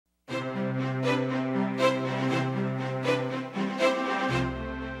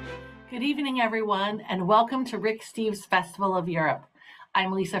Good evening, everyone, and welcome to Rick Steves' Festival of Europe.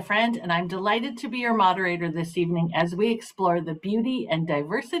 I'm Lisa Friend, and I'm delighted to be your moderator this evening as we explore the beauty and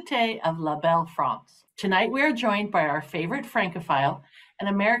diversité of La Belle France. Tonight, we are joined by our favorite Francophile, an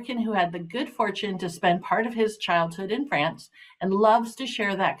American who had the good fortune to spend part of his childhood in France and loves to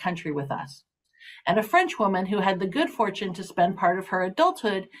share that country with us, and a French woman who had the good fortune to spend part of her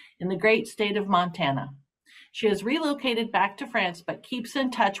adulthood in the great state of Montana. She has relocated back to France, but keeps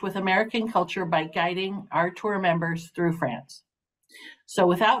in touch with American culture by guiding our tour members through France. So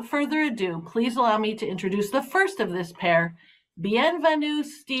without further ado, please allow me to introduce the first of this pair. Bienvenue,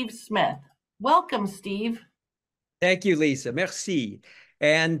 Steve Smith. Welcome, Steve. Thank you, Lisa. Merci.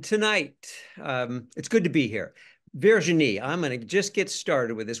 And tonight, it's good to be here. Virginie, I'm going to just get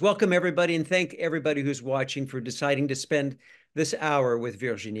started with this. Welcome, everybody, and thank everybody who's watching for deciding to spend this hour with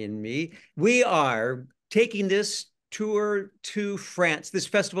Virginie and me. We are taking this tour to France, this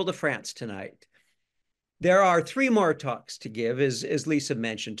festival to France tonight. There are 3 more talks to give, as Lisa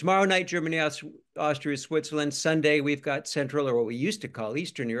mentioned. Tomorrow night, Germany, Austria, Switzerland. Sunday, we've got Central, or what we used to call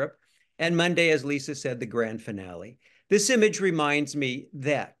Eastern Europe. And Monday, as Lisa said, the grand finale. This image reminds me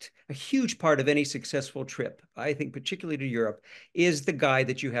that a huge part of any successful trip, I think particularly to Europe, is the guide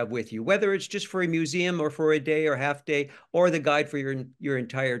that you have with you, whether it's just for a museum or for a day or half day, or the guide for your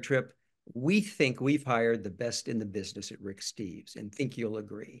entire trip. We think we've hired the best in the business at Rick Steves, and think you'll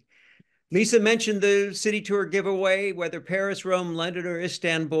agree. Lisa mentioned the city tour giveaway, whether Paris, Rome, London, or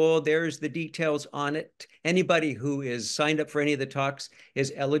Istanbul. There's the details on it. Anybody who is signed up for any of the talks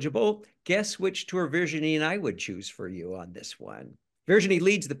is eligible. Guess which tour Virginie and I would choose for you on this one. Virginie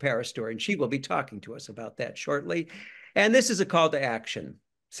leads the Paris tour, and she will be talking to us about that shortly. And this is a call to action.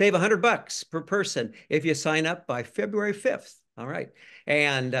 Save $100 per person if you sign up by February 5th. All right.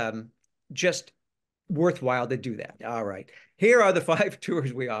 And just worthwhile to do that. All right. Here are the 5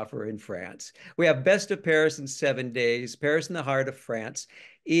 tours we offer in France. We have Best of Paris in 7 days, Paris in the heart of France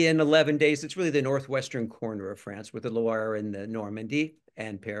in 11 days. It's really the northwestern corner of France with the Loire and the Normandy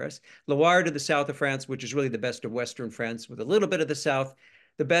and Paris. Loire to the south of France, which is really the best of Western France with a little bit of the south,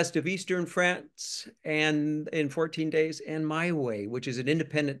 the best of Eastern France and in 14 days, and My Way, which is an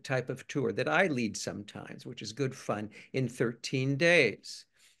independent type of tour that I lead sometimes, which is good fun, in 13 days.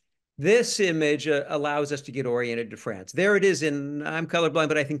 This image allows us to get oriented to France. There it is I'm colorblind,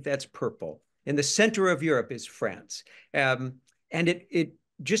 but I think that's purple. In the center of Europe is France. And it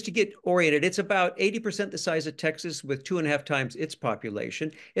just to get oriented, it's about 80% the size of Texas with 2.5 times its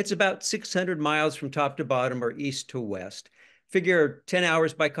population. It's about 600 miles from top to bottom or east to west. Figure 10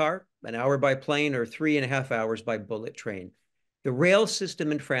 hours by car, an hour by plane, or 3.5 hours by bullet train. The rail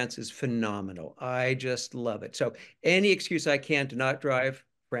system in France is phenomenal. I just love it. So any excuse I can to not drive,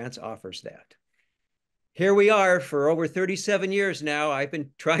 France offers that. Here we are for over 37 years now. I've been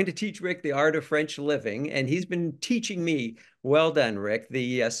trying to teach Rick the art of French living, and he's been teaching me, well done, Rick,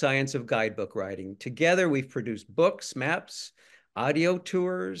 the science of guidebook writing. Together, we've produced books, maps, audio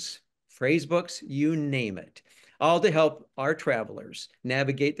tours, phrase books, you name it, all to help our travelers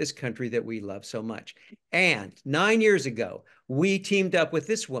navigate this country that we love so much. And 9 years ago, we teamed up with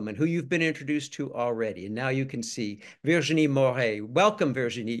this woman who you've been introduced to already. And now you can see Virginie Moré. Welcome,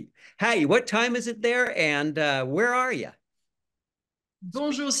 Virginie. Hey, what time is it there? And where are you?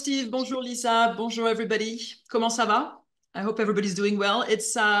 Bonjour, Steve. Bonjour, Lisa. Bonjour, everybody. Comment ça va? I hope everybody's doing well.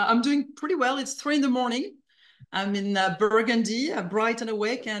 I'm doing pretty well. It's 3 in the morning. I'm in Burgundy, bright and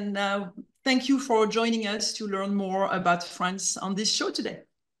awake. And thank you for joining us to learn more about France on this show today.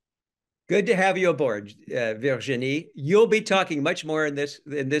 Good to have you aboard, Virginie. You'll be talking much more in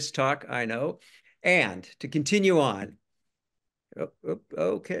this talk, I know. And to continue on,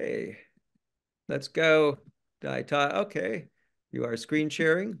 okay, let's go. Okay, you are screen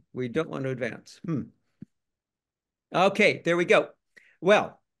sharing. We don't want to advance. Okay, there we go.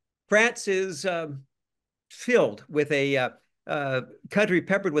 Well, France is filled with a country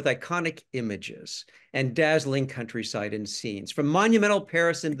peppered with iconic images and dazzling countryside and scenes, from monumental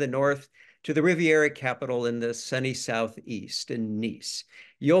Paris in the north to the Riviera capital in the sunny southeast in Nice.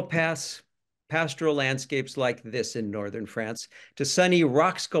 You'll pass pastoral landscapes like this in northern France to sunny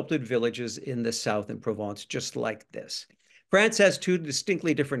rock-sculpted villages in the south in Provence, just like this. France has 2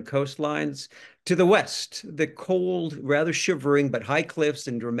 distinctly different coastlines. To the west, the cold, rather shivering, but high cliffs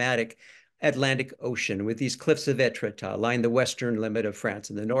and dramatic Atlantic Ocean, with these cliffs of Etretat line the western limit of France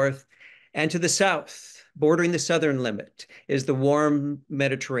in the north. And to the south, bordering the southern limit, is the warm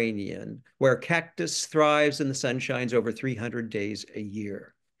Mediterranean, where cactus thrives and the sun shines over 300 days a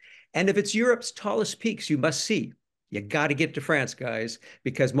year. And if it's Europe's tallest peaks you must see, you got to get to France, guys,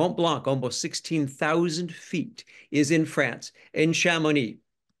 because Mont Blanc, almost 16,000 feet, is in France, in Chamonix.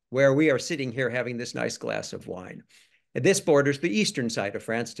 where we are sitting here having this nice glass of wine. And this borders the eastern side of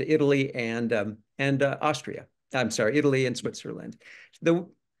France to Italy and Austria. I'm sorry, Italy and Switzerland.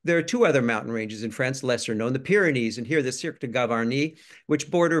 There are two other mountain ranges in France, lesser known, the Pyrenees, and here the Cirque de Gavarnie,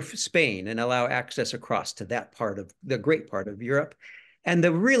 which border Spain and allow access across to that part of the great part of Europe. And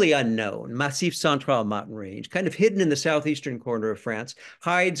the really unknown Massif Central mountain range, kind of hidden in the southeastern corner of France,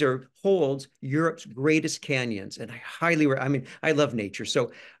 hides or holds Europe's greatest canyons. And I love nature,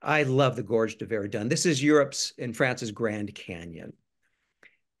 so I love the Gorge de Verdun. This is Europe's and France's Grand Canyon.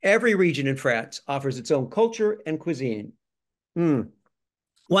 Every region in France offers its own culture and cuisine.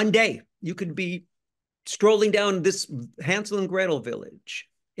 One day, you could be strolling down this Hansel and Gretel village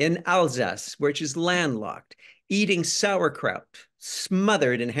in Alsace, which is landlocked, eating sauerkraut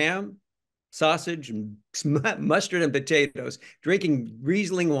smothered in ham, sausage, and mustard and potatoes, drinking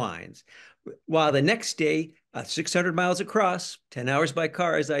Riesling wines. While the next day, 600 miles across, 10 hours by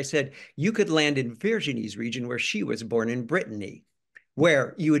car, as I said, you could land in Virginie's region where she was born in Brittany,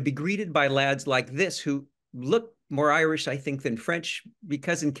 where you would be greeted by lads like this who look more Irish, I think, than French,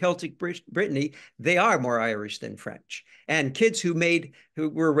 because in Celtic Brittany, they are more Irish than French. And kids who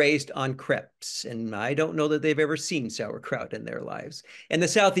were raised on crepes. And I don't know that they've ever seen sauerkraut in their lives. In the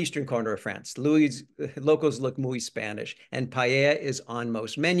southeastern corner of France, locals look muy Spanish, and paella is on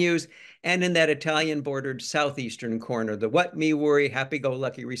most menus. And in that Italian-bordered southeastern corner, the what me worry,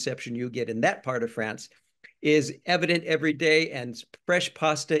 happy-go-lucky reception you get in that part of France is evident every day, and fresh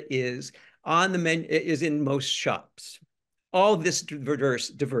pasta is on the menu, is in most shops. All this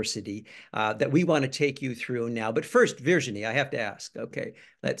diversity that we want to take you through now. But first, Virginie, I have to ask, okay,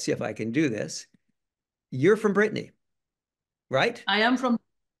 let's see if I can do this. You're from Brittany, right? I am from,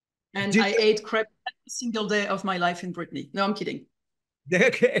 and I ate crepe every single day of my life in Brittany. No, I'm kidding.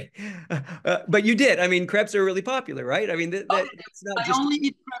 Okay. But you did. I mean, crepes are really popular, right? I mean, that's not I only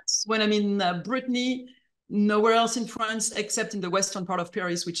eat crepes when I'm in Brittany, nowhere else in France, except in the western part of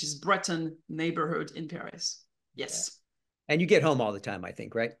Paris, which is Breton neighborhood in Paris. Yes. Yeah. And you get home all the time, I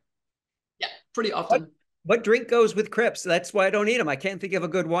think, right? Yeah, pretty often. What drink goes with crepes? That's why I don't eat them. I can't think of a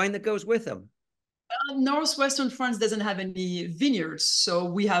good wine that goes with them. Northwestern France doesn't have any vineyards, so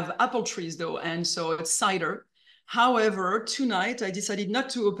we have apple trees though, and so it's cider. However, tonight I decided not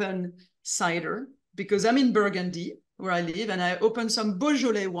to open cider because I'm in Burgundy, where I live, and I opened some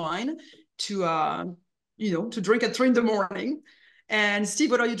Beaujolais wine to to drink at 3 in the morning. And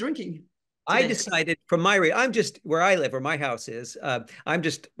Steve, what are you drinking today? I decided from I'm just where I live, where my house is. I'm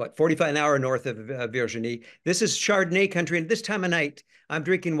just, 45 an hour north of Virginie. This is Chardonnay country. And this time of night, I'm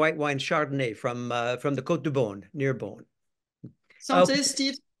drinking white wine Chardonnay from the Côte de Beaune, near Beaune. Santé,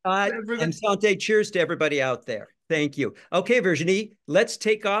 Steve. And santé, cheers to everybody out there. Thank you. Okay, Virginie, let's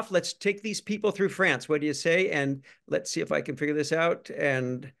take off. Let's take these people through France. What do you say? And let's see if I can figure this out.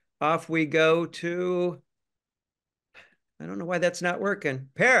 And off we go to, I don't know why that's not working,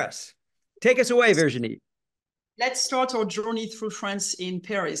 Paris. Take us away, Virginie. Let's start our journey through France in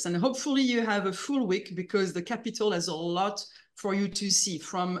Paris. And hopefully you have a full week because the capital has a lot for you to see,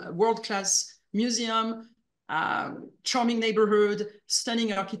 from world-class museum, charming neighborhood,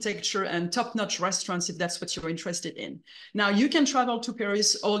 stunning architecture, and top-notch restaurants if that's what you're interested in. Now, you can travel to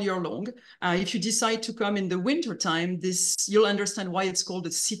Paris all year long. If you decide to come in the wintertime, you'll understand why it's called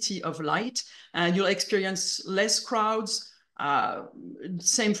the City of Light, and you'll experience less crowds,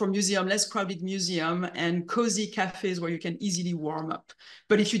 same for museum, less crowded museum, and cozy cafes where you can easily warm up.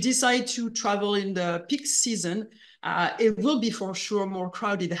 But if you decide to travel in the peak season, it will be for sure more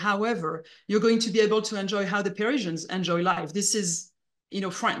crowded. However, you're going to be able to enjoy how the Parisians enjoy life. This is,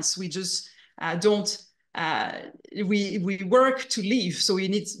 France. We just we work to live. So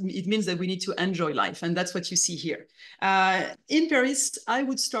it means that we need to enjoy life. And that's what you see here. In Paris, I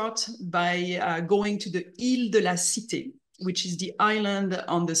would start by going to the Île de la Cité, which is the island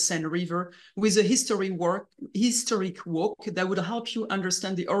on the Seine River, with a historic walk that would help you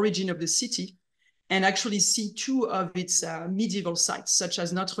understand the origin of the city and actually see 2 of its medieval sites, such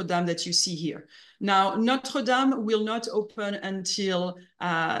as Notre Dame that you see here. Now, Notre Dame will not open until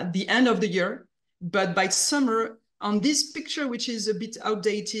the end of the year, but by summer, on this picture, which is a bit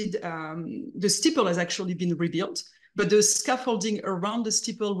outdated, the steeple has actually been rebuilt, but the scaffolding around the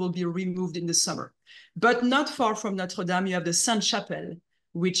steeple will be removed in the summer. But not far from Notre Dame, you have the Sainte-Chapelle,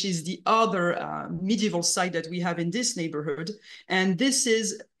 which is the other medieval site that we have in this neighborhood. And this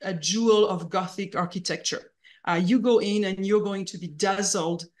is a jewel of Gothic architecture. You go in and you're going to be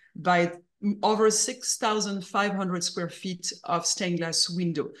dazzled by over 6,500 square feet of stained glass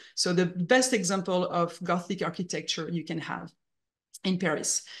window. So the best example of Gothic architecture you can have in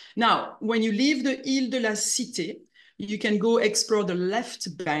Paris. Now, when you leave the Île de la Cité, you can go explore the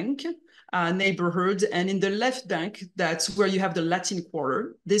left bank neighborhood. And in the left bank, that's where you have the Latin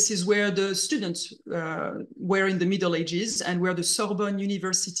Quarter. This is where the students were in the Middle Ages and where the Sorbonne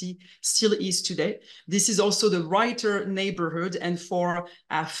University still is today. This is also the writer neighborhood. And for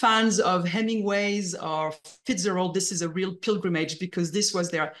fans of Hemingway's or Fitzgerald, this is a real pilgrimage because this was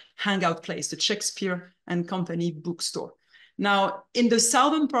their hangout place, the Shakespeare and Company bookstore. Now, in the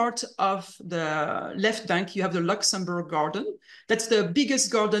southern part of the left bank, you have the Luxembourg Garden. That's the biggest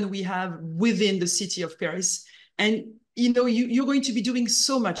garden we have within the city of Paris. And you know, you're going to be doing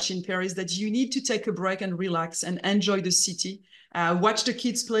so much in Paris that you need to take a break and relax and enjoy the city. Watch the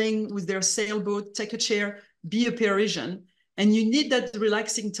kids playing with their sailboat, take a chair, be a Parisian. And you need that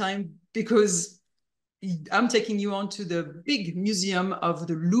relaxing time because I'm taking you on to the big museum of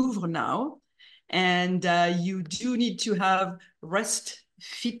the Louvre now. And you do need to have rest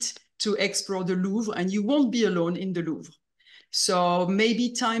fit to explore the Louvre, and you won't be alone in the Louvre. So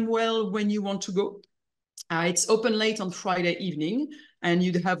maybe time well when you want to go. It's open late on Friday evening, and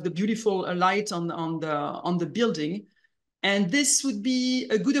you'd have the beautiful light on the building. And this would be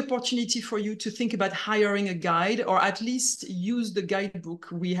a good opportunity for you to think about hiring a guide, or at least use the guidebook.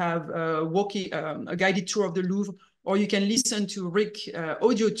 We have a guided tour of the Louvre, or you can listen to Rick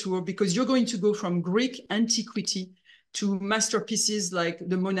audio tour, because you're going to go from Greek antiquity to masterpieces like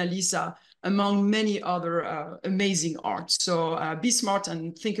the Mona Lisa, among many other amazing art. So be smart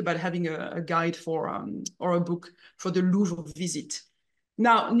and think about having a guide for or a book for the Louvre visit.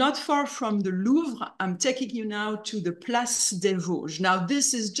 Now, not far from the Louvre, I'm taking you now to the Place des Vosges. Now,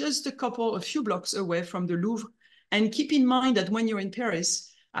 this is just a few blocks away from the Louvre. And keep in mind that when you're in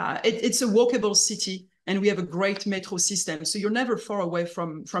Paris, it's a walkable city, and we have a great metro system. So you're never far away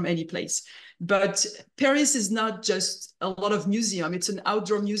from any place. But Paris is not just a lot of museum. It's an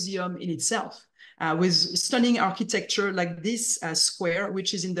outdoor museum in itself, with stunning architecture like this square,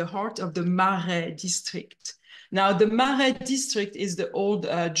 which is in the heart of the Marais district. Now, the Marais district is the old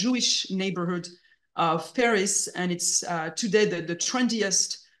Jewish neighborhood of Paris, and it's today the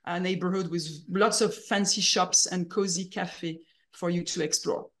trendiest neighborhood with lots of fancy shops and cozy cafe for you to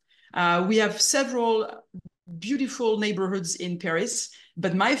explore. We have several beautiful neighborhoods in Paris,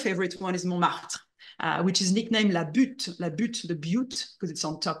 but my favorite one is Montmartre, which is nicknamed La Butte, the Butte, because it's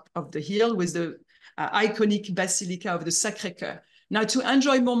on top of the hill with the iconic Basilica of the Sacré-Cœur. Now, to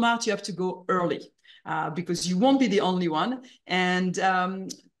enjoy Montmartre, you have to go early because you won't be the only one. And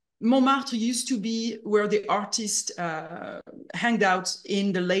Montmartre used to be where the artists hanged out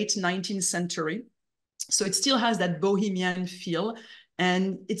in the late 19th century. So it still has that bohemian feel.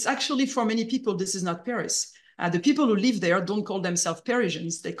 And it's actually, for many people, this is not Paris. The people who live there don't call themselves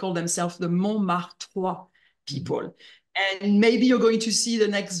Parisians. They call themselves the Montmartrois people. And maybe you're going to see the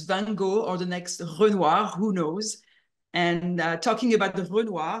next Van Gogh or the next Renoir, who knows? And talking about the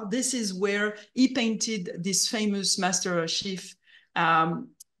Renoir, this is where he painted this famous master chef,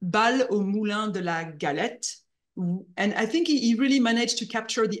 Bal au Moulin de la Galette. And I think he really managed to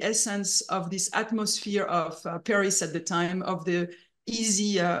capture the essence of this atmosphere of Paris at the time, of the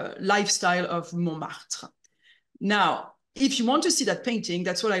easy lifestyle of Montmartre. Now, if you want to see that painting,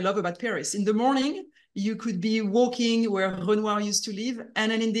 that's what I love about Paris. In the morning, you could be walking where Renoir used to live,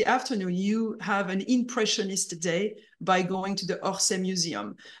 and then in the afternoon, you have an impressionist day by going to the Orsay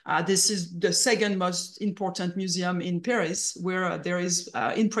Museum. This is the second most important museum in Paris, where there is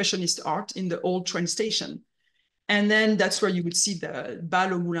impressionist art in the old train station. And then that's where you would see the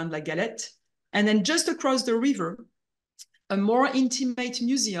Bal au Moulin de la Galette. And then just across the river, a more intimate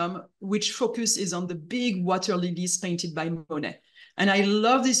museum, which focuses on the big water lilies painted by Monet. And I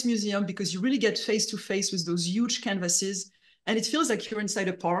love this museum because you really get face to face with those huge canvases, and it feels like you're inside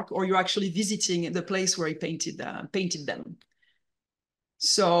a park or you're actually visiting the place where he painted them.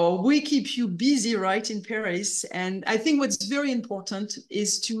 So we keep you busy, right, in Paris. And I think what's very important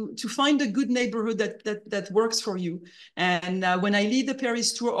is to find a good neighborhood that works for you. And when I lead the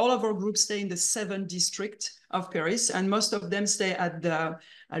Paris tour, all of our groups stay in the 7th district of Paris, and most of them stay at the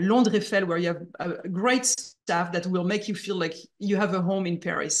Londres Eiffel, where you have a great staff that will make you feel like you have a home in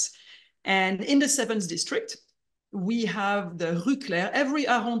Paris. And in the 7th district, we have the Rue Claire. Every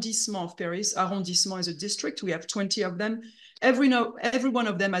arrondissement of Paris, arrondissement is a district, we have 20 of them. Every one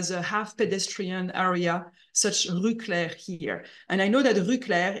of them has a half pedestrian area, such Rue Claire here. And I know that Rue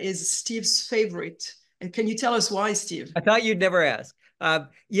Claire is Steve's favorite. And can you tell us why, Steve? I thought you'd never ask.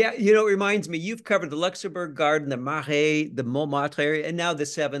 Yeah, you know, it reminds me, you've covered the Luxembourg Garden, the Marais, the Montmartre area, and now the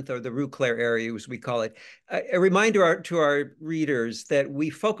 7th, or the Rue Claire area, as we call it. A reminder to our readers that we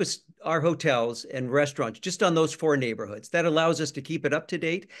focus our hotels and restaurants just on those 4 neighborhoods. That allows us to keep it up to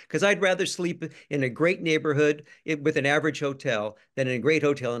date, because I'd rather sleep in a great neighborhood with an average hotel than in a great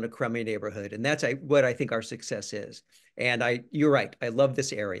hotel in a crummy neighborhood. And that's what I think our success is. And you're right, I love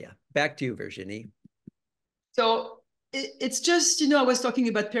this area. Back to you, Virginie. So it's just, you know, I was talking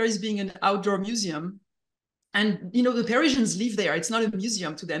about Paris being an outdoor museum, and, you know, the Parisians live there. It's not a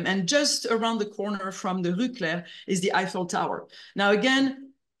museum to them. And just around the corner from the Rue Claire is the Eiffel Tower. Now,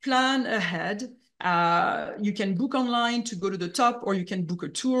 again, plan ahead. You can book online to go to the top, or you can book a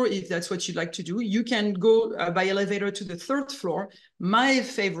tour if that's what you'd like to do. You can go by elevator to the 3rd floor. My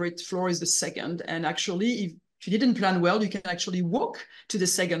favorite floor is the 2nd. And actually, if you didn't plan well, you can actually walk to the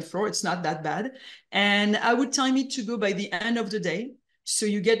 2nd floor. It's not that bad. And I would time it to go by the end of the day. So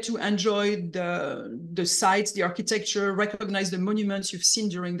you get to enjoy the sights, the architecture, recognize the monuments you've seen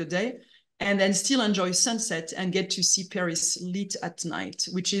during the day, and then still enjoy sunset and get to see Paris lit at night,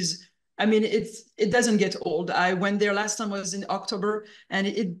 which is, I mean, it doesn't get old. I went there last time, was in October, and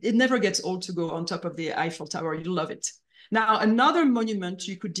it never gets old to go on top of the Eiffel Tower. You love it. Now, another monument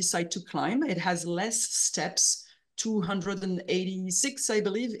you could decide to climb, it has less steps, 286, I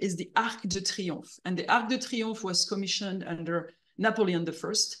believe, is the Arc de Triomphe. And the Arc de Triomphe was commissioned under Napoleon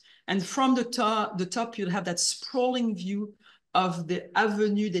I. And from the top, you'll have that sprawling view of the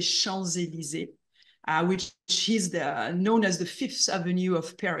Avenue des Champs-Élysées, which is known as the 5th Avenue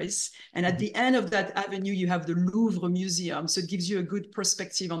of Paris. And at the end of that avenue, you have the Louvre Museum. So it gives you a good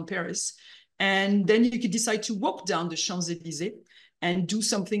perspective on Paris. And then you could decide to walk down the Champs-Élysées and do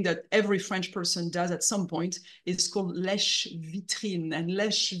something that every French person does at some point. It's called lèche vitrine. And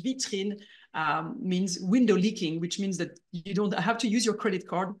lèche vitrine means window leaking, which means that you don't have to use your credit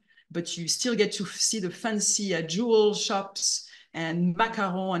card, but you still get to see the fancy jewel shops and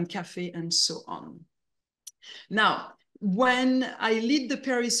macarons and cafe and so on. Now, when I lead the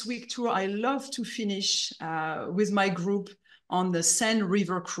Paris Week tour, I love to finish with my group on the Seine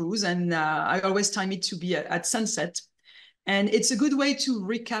River cruise, and I always time it to be at sunset. And it's a good way to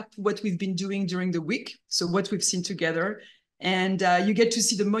recap what we've been doing during the week, so what we've seen together. And you get to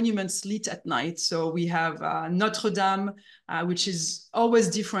see the monuments lit at night. So we have Notre Dame, which is always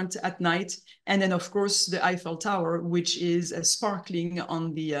different at night. And then, of course, the Eiffel Tower, which is sparkling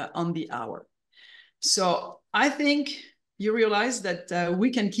on the hour. So I think you realize that we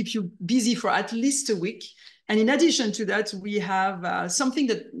can keep you busy for at least a week. And in addition to that, we have something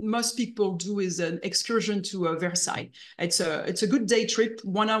that most people do is an excursion to Versailles. It's a good day trip,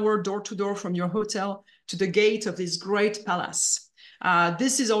 1 hour door to door from your hotel to the gate of this great palace.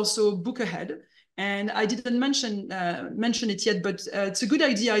 This is also book ahead. And I didn't mention it yet, but it's a good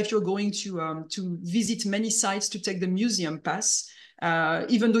idea if you're going to visit many sites to take the museum pass.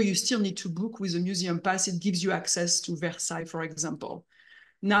 Even though you still need to book with a museum pass, it gives you access to Versailles, for example.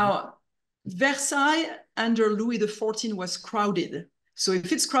 Now, Versailles under Louis XIV was crowded. So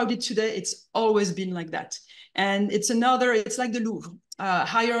if it's crowded today, it's always been like that. And it's like the Louvre.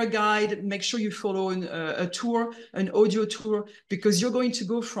 Hire a guide, make sure you follow a tour, an audio tour, because you're going to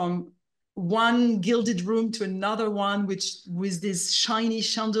go from one gilded room to another one, with this shiny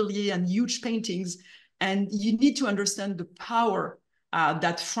chandelier and huge paintings. And you need to understand the power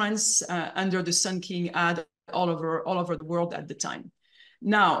that France under the Sun King had all over the world at the time.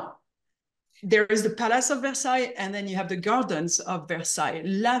 Now, there is the Palace of Versailles, and then you have the gardens of Versailles,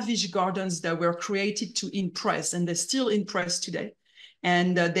 lavish gardens that were created to impress, and they still impress today.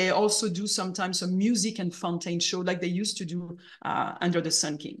 And they also do sometimes a music and fountain show like they used to do under the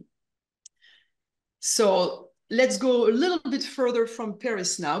Sun King. So let's go a little bit further from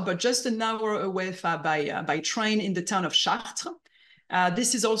Paris now, but just an hour away by train in the town of Chartres.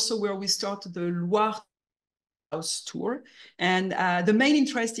 This is also where we started the Loire House tour. And the main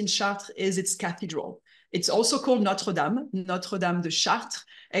interest in Chartres is its cathedral. It's also called Notre Dame de Chartres,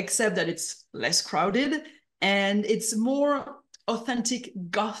 except that it's less crowded and it's more authentic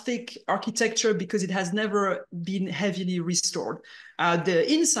Gothic architecture because it has never been heavily restored. The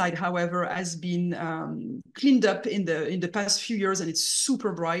inside, however, has been cleaned up in the past few years, and it's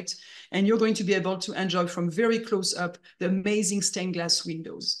super bright. And you're going to be able to enjoy from very close up the amazing stained glass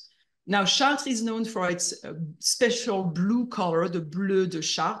windows. Now, Chartres is known for its special blue color, the Bleu de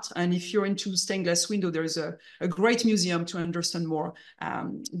Chartres. And if you're into stained glass window, there's a great museum to understand more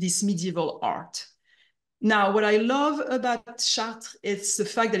this medieval art. Now, what I love about Chartres is the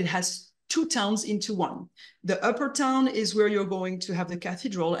fact that it has two towns into one. The upper town is where you're going to have the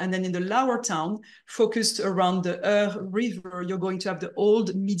cathedral, and then in the lower town, focused around the Eure River, you're going to have the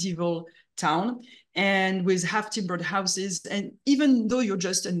old medieval town, and with half-timbered houses. And even though you're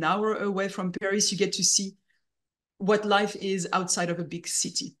just an hour away from Paris, you get to see what life is outside of a big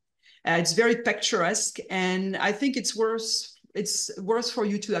city. It's very picturesque, and I think it's worth for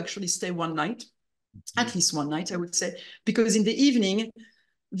you to actually stay one night, at least one night, I would say, because in the evening,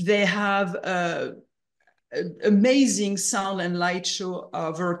 they have amazing sound and light show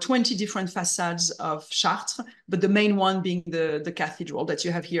over 20 different facades of Chartres, but the main one being the cathedral that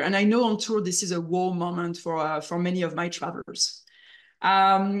you have here. And I know on tour, this is a wow moment for many of my travelers.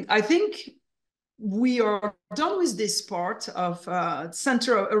 I think we are done with this part of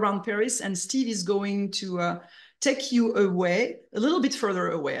center around Paris, and Steve is going to take you away, a little bit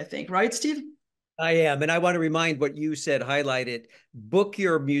further away, I think, right, Steve? I am, and I want to remind what you said, highlight it. Book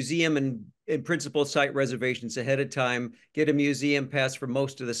your museum and principal site reservations ahead of time. Get a museum pass for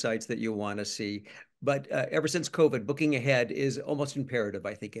most of the sites that you want to see. But ever since COVID, booking ahead is almost imperative,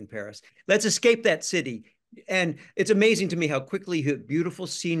 I think, in Paris. Let's escape that city. And it's amazing to me how quickly beautiful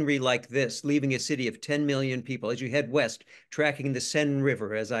scenery like this, leaving a city of 10 million people as you head west, tracking the Seine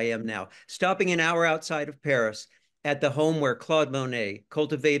River, as I am now, stopping an hour outside of Paris at the home where Claude Monet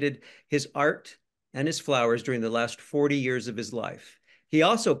cultivated his art and his flowers during the last 40 years of his life. He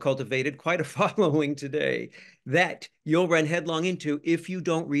also cultivated quite a following today that you'll run headlong into if you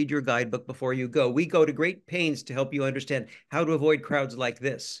don't read your guidebook before you go. We go to great pains to help you understand how to avoid crowds like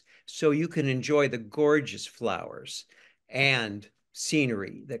this, so you can enjoy the gorgeous flowers and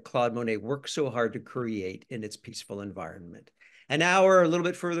scenery that Claude Monet worked so hard to create in its peaceful environment. An hour, a little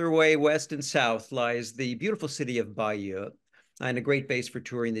bit further away, west and south, lies the beautiful city of Bayeux, and a great base for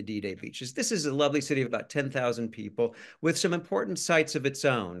touring the D-Day beaches. This is a lovely city of about 10,000 people with some important sites of its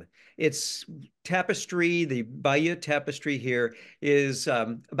own. Its tapestry, the Bayeux tapestry here, is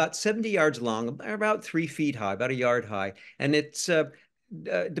about 70 yards long, about 3 feet high, about a yard high, and it's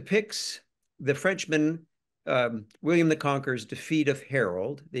depicts the Frenchman William the Conqueror's defeat of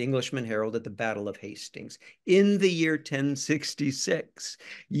Harold, the Englishman Harold, at the Battle of Hastings in the year 1066.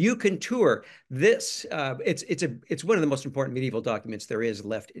 You can tour this. It's one of the most important medieval documents there is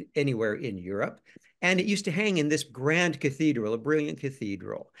left anywhere in Europe. And it used to hang in this grand cathedral, a brilliant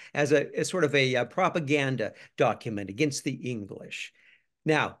cathedral, as sort of a propaganda document against the English.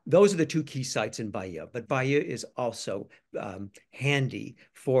 Now, those are the two key sites in Bayeux, but Bayeux is also handy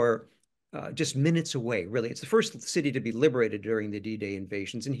for just minutes away, really. It's the first city to be liberated during the D-Day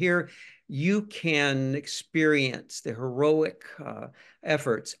invasions. And here you can experience the heroic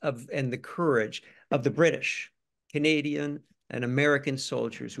efforts and the courage of the British, Canadian, and American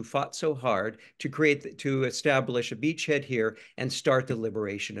soldiers who fought so hard to establish a beachhead here and start the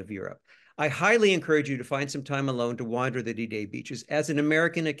liberation of Europe. I highly encourage you to find some time alone to wander the D-Day beaches. As an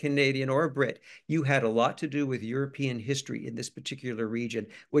American, a Canadian, or a Brit, you had a lot to do with European history in this particular region,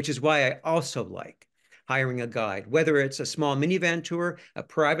 which is why I also like hiring a guide, whether it's a small minivan tour, a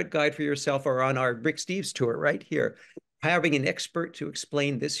private guide for yourself, or on our Rick Steves tour right here. Having an expert to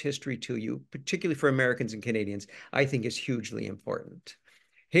explain this history to you, particularly for Americans and Canadians, I think is hugely important.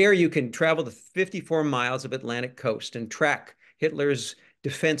 Here you can travel the 54 miles of Atlantic coast and track Hitler's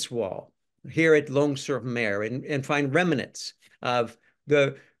defense wall here at Lons-sur-Mer and find remnants of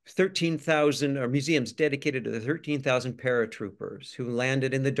the 13,000 or museums dedicated to the 13,000 paratroopers who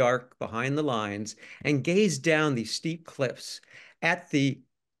landed in the dark behind the lines and gazed down these steep cliffs at the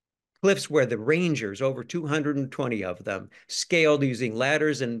cliffs where the Rangers, over 220 of them, scaled using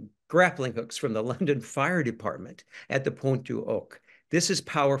ladders and grappling hooks from the London Fire Department at the Pont du Hoc. This is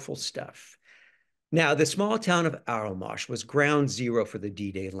powerful stuff. Now, the small town of Arromanches was ground zero for the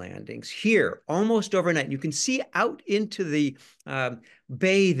D-Day landings. Here, almost overnight, you can see out into the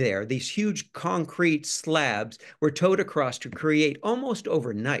bay there, these huge concrete slabs were towed across to create almost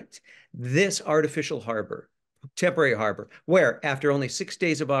overnight this artificial harbor, temporary harbor, where after only 6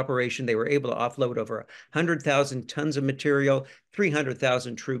 days of operation, they were able to offload over 100,000 tons of material,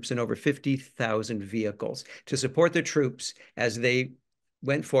 300,000 troops, and over 50,000 vehicles to support the troops as they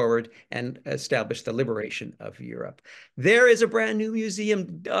went forward and established the liberation of Europe. There is a brand new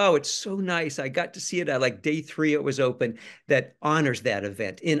museum. Oh, it's so nice. I got to see it at like day 3, it was open, that honors that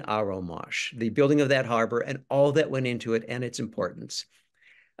event in Arromanches, the building of that harbor and all that went into it and its importance.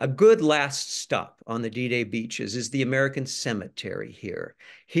 A good last stop on the D-Day beaches is the American Cemetery here.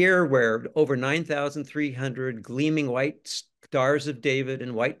 Here, where over 9,300 gleaming white stars of David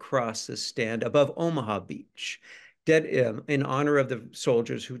and white crosses stand above Omaha Beach. in honor of the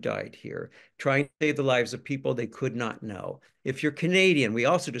soldiers who died here, trying to save the lives of people they could not know. If you're Canadian, we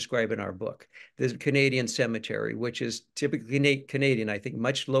also describe in our book the Canadian cemetery, which is typically Canadian, I think,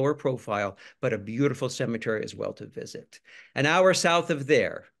 much lower profile, but a beautiful cemetery as well to visit. An hour south of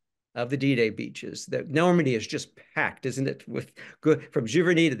there, of the D-Day beaches, that Normandy is just packed, isn't it? With good from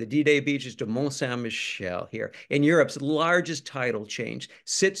Giverny to the D-Day beaches to Mont St-Michel here. In Europe's largest tidal change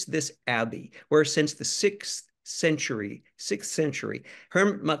sits this abbey, where since the sixth century,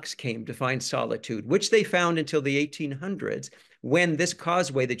 hermit monks came to find solitude, which they found until the 1800s, when this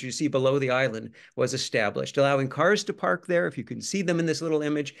causeway that you see below the island was established, allowing cars to park there, if you can see them in this little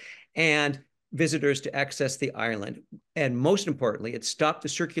image, and visitors to access the island. And most importantly, it stopped the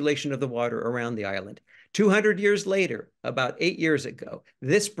circulation of the water around the island. 200 years later, about 8 years ago,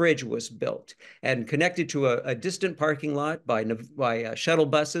 this bridge was built and connected to a distant parking lot by shuttle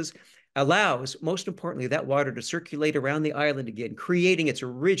buses, allows, most importantly, that water to circulate around the island again, creating its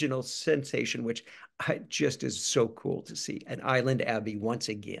original sensation, which just is so cool to see, an island abbey once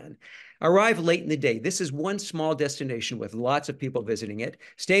again. Arrive late in the day. This is one small destination with lots of people visiting it.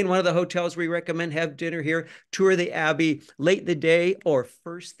 Stay in one of the hotels we recommend, have dinner here, tour the abbey late in the day or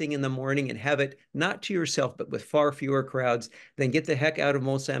first thing in the morning, and have it not to yourself, but with far fewer crowds. Then get the heck out of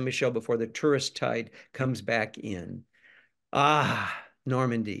Mont Saint-Michel before the tourist tide comes back in. Ah,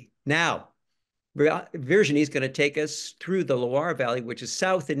 Normandy. Now, Virginie is going to take us through the Loire Valley, which is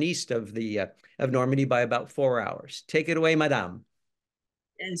south and east of Normandy by about 4 hours. Take it away, Madame.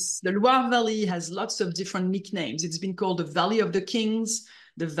 Yes, the Loire Valley has lots of different nicknames. It's been called the Valley of the Kings,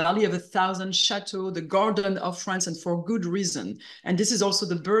 the Valley of 1,000 Châteaux, the Garden of France, and for good reason. And this is also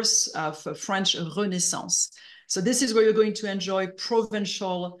the birth of French Renaissance. So this is where you're going to enjoy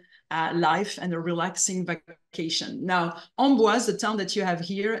provincial life and a relaxing vacation. Now, Amboise, the town that you have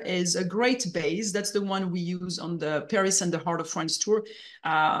here, is a great base. That's the one we use on the Paris and the Heart of France tour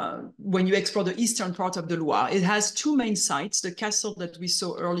when you explore the eastern part of the Loire. It has two main sites, the castle that we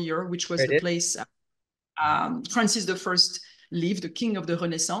saw earlier, which was the place Francis I lived, the king of the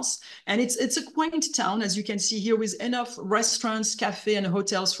Renaissance. And it's a quaint town, as you can see here, with enough restaurants, cafes, and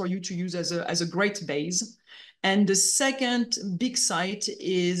hotels for you to use as a great base. And the second big site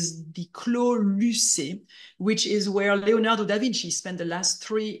is the Clos Lucé, which is where Leonardo da Vinci spent the last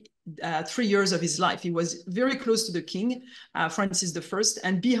 3 years of his life. He was very close to the king, Francis I.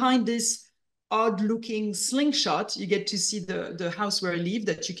 And behind this odd-looking slingshot, you get to see the house where he lived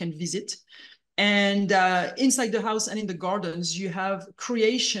that you can visit. And inside the house and in the gardens, you have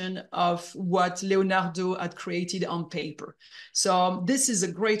creation of what Leonardo had created on paper. So this is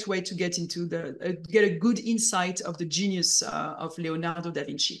a great way to get into get a good insight of the genius of Leonardo da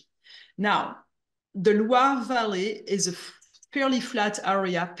Vinci. Now, the Loire Valley is a fairly flat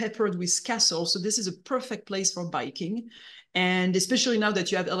area peppered with castles. So this is a perfect place for biking. And especially now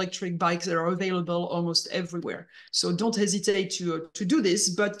that you have electric bikes that are available almost everywhere. So don't hesitate to do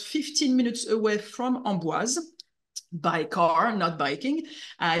this, but 15 minutes away from Amboise, by car, not biking,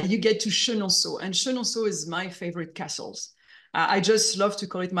 you get to Chenonceau. And Chenonceau is my favorite castles. I just love to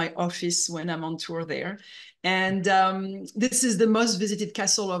call it my office when I'm on tour there. And this is the most visited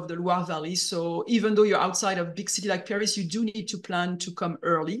castle of the Loire Valley. So even though you're outside of a big city like Paris, you do need to plan to come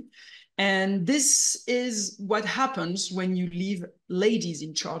early. And this is what happens when you leave ladies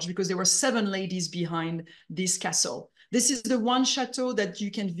in charge, because there were 7 ladies behind this castle. This is the one chateau that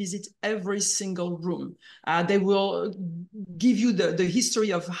you can visit every single room. They will give you the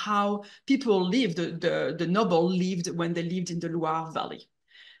history of how people lived, the noble lived when they lived in the Loire Valley.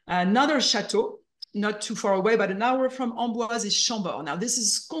 Another chateau, not too far away, but an hour from Amboise, is Chambord. Now, this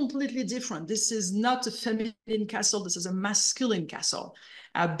is completely different. This is not a feminine castle. This is a masculine castle.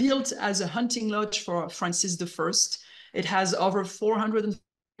 Built as a hunting lodge for Francis I. It has over 400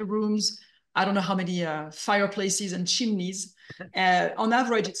 rooms. I don't know how many fireplaces and chimneys. On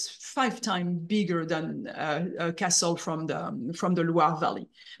average, it's 5 times bigger than a castle from the Loire Valley.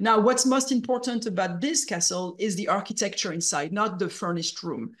 Now, what's most important about this castle is the architecture inside, not the furnished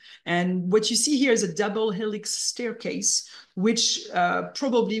room. And what you see here is a double helix staircase, which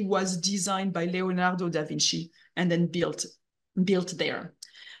probably was designed by Leonardo da Vinci and then built there.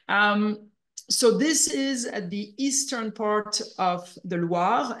 So this is at the eastern part of the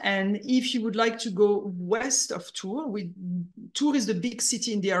Loire. And if you would like to go west of Tours, Tours is the big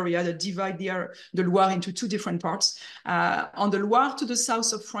city in the area that divide the Loire into 2 different parts. On the Loire to the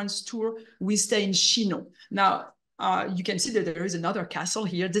south of France, Tours, we stay in Chinon. Now, you can see that there is another castle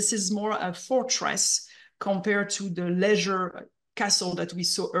here. This is more a fortress compared to the leisure castle that we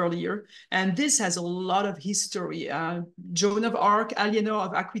saw earlier. And this has a lot of history. Joan of Arc, Aliénor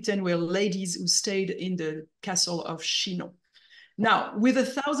of Aquitaine were ladies who stayed in the castle of Chinon. Now, with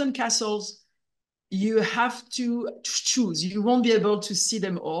 1,000 castles, you have to choose. You won't be able to see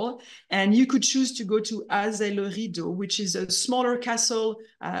them all. And you could choose to go to Azay-le-Rideau, which is a smaller castle,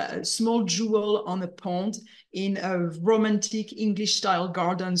 a small jewel on a pond in a romantic English-style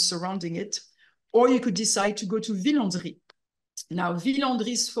garden surrounding it. Or you could decide to go to Villandry. Now,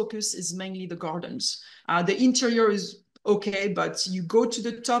 Villandry's focus is mainly the gardens. The interior is okay, but you go to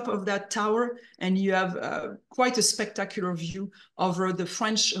the top of that tower and you have quite a spectacular view over the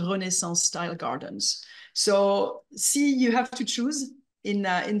French Renaissance style gardens. So see, you have to choose in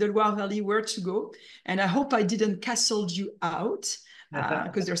the Loire Valley where to go. And I hope I didn't castled you out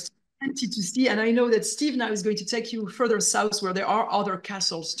because there's plenty to see. And I know that Steve now is going to take you further south where there are other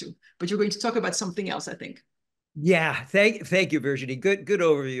castles too, but you're going to talk about something else, I think. Yeah, thank you, Virginie. Good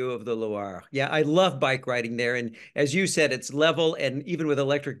overview of the Loire. Yeah, I love bike riding there, and as you said, it's level, and even with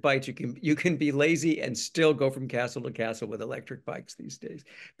electric bikes, you can be lazy and still go from castle to castle with electric bikes these days.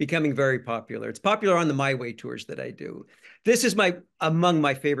 Becoming very popular. It's popular on the My Way tours that I do. This is among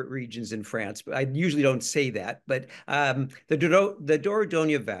my favorite regions in France. But I usually don't say that, but the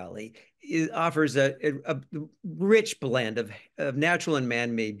Dordogne Valley offers a rich blend of natural and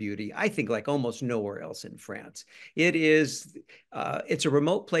man-made beauty, I think like almost nowhere else in France. It's a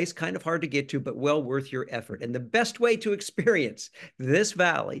remote place, kind of hard to get to, but well worth your effort. And the best way to experience this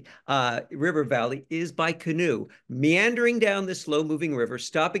valley, river valley, is by canoe, meandering down this slow-moving river,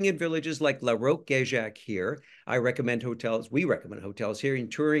 stopping in villages like La Roque-Guéjac here. We recommend hotels here,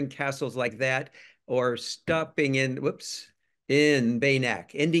 and touring castles like that, or stopping in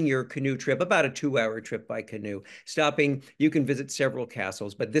Baynac, ending your canoe trip, about a 2-hour trip by canoe. Stopping, you can visit several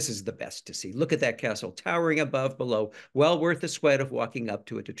castles, but this is the best to see. Look at that castle towering above, below. Well worth the sweat of walking up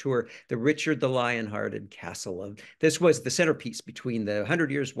to it to tour the Richard the Lion-Hearted castle. This was the centerpiece between the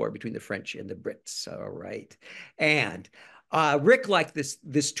 100 Years' War between the French and the Brits. All right. And Rick liked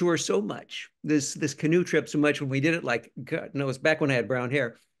this tour so much, this canoe trip so much when we did it, like, God knows, back when I had brown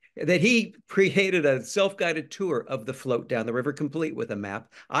hair, that he created a self-guided tour of the float down the river, complete with a map.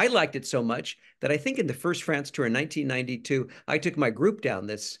 I liked it so much that I think in the first France tour in 1992, I took my group down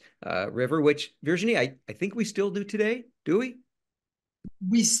this river, which, Virginie, I think we still do today. Do we?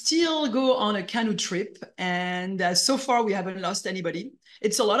 We still go on a canoe trip, and so far we haven't lost anybody.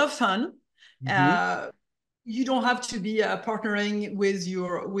 It's a lot of fun. Mm-hmm. You don't have to be partnering with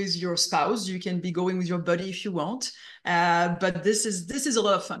your spouse. You can be going with your buddy if you want. But this is a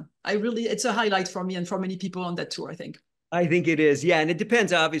lot of fun. It's a highlight for me and for many people on that tour, I think. I think it is. Yeah. And it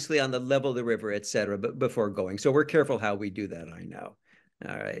depends obviously on the level of the river, et cetera, but before going. So we're careful how we do that. I know.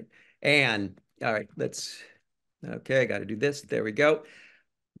 All right. And all right, okay. I got to do this. There we go.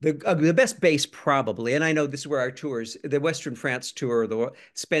 The best base probably, and I know this is where our tours, the Western France tour,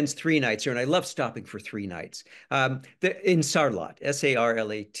 spends 3 nights here, and I love stopping for 3 nights. In Sarlat,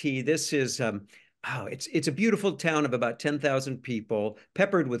 S-A-R-L-A-T. This is it's a beautiful town of about 10,000 people,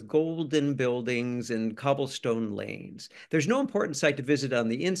 peppered with golden buildings and cobblestone lanes. There's no important site to visit on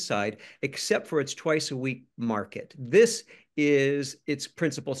the inside except for its twice-a-week market. This is its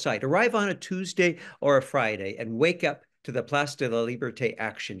principal site. Arrive on a Tuesday or a Friday and wake up to the Place de la Liberté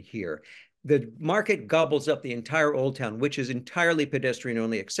action here. The market gobbles up the entire Old Town, which is entirely pedestrian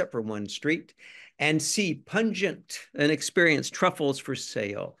only except for one street, and see pungent and experienced truffles for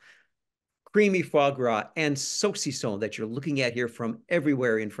sale, creamy foie gras, and saucisson that you're looking at here from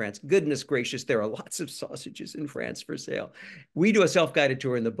everywhere in France. Goodness gracious, there are lots of sausages in France for sale. We do a self-guided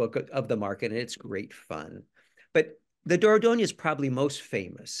tour in the book of the market, and it's great fun. But the Dordogne is probably most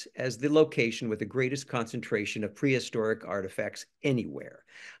famous as the location with the greatest concentration of prehistoric artifacts anywhere.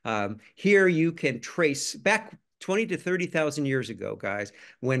 Here you can trace back 20 to 30,000 years ago, guys,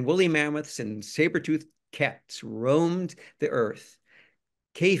 when woolly mammoths and saber-toothed cats roamed the earth.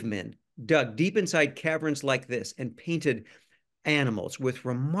 Cavemen dug deep inside caverns like this and painted animals with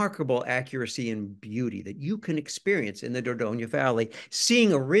remarkable accuracy and beauty that you can experience in the Dordogne Valley.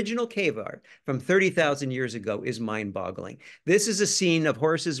 Seeing original cave art from 30,000 years ago is mind-boggling. This is a scene of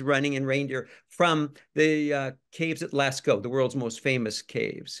horses running and reindeer from the caves at Lascaux, the world's most famous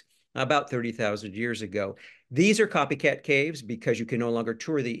caves, about 30,000 years ago. These are copycat caves because you can no longer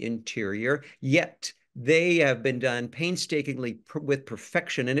tour the interior, yet they have been done painstakingly with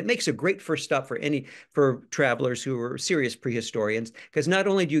perfection, and it makes a great first stop for travelers who are serious prehistorians, because not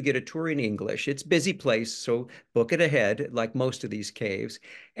only do you get a tour in English, it's a busy place, so book it ahead, like most of these caves,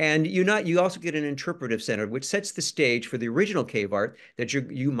 and you also get an interpretive center, which sets the stage for the original cave art that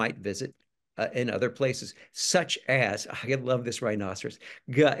you might visit in other places, such as, I love this rhinoceros,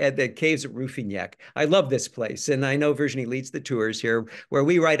 at the caves at Rouffignac. I love this place. And I know Virginie leads the tours here, where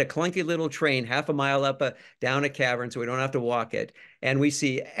we ride a clunky little train half a mile up down a cavern so we don't have to walk it. And we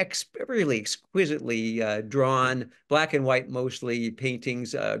see really exquisitely drawn, black and white mostly,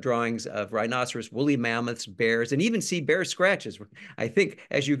 paintings, drawings of rhinoceros, woolly mammoths, bears, and even see bear scratches, I think,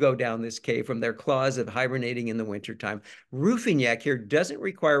 as you go down this cave from their claws of hibernating in the wintertime. Rouffignac here doesn't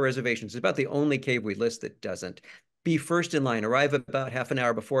require reservations. It's about the only cave we list that doesn't. Be first in line. Arrive about half an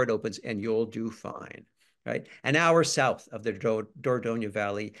hour before it opens, and you'll do fine. Right? An hour south of the Dordogne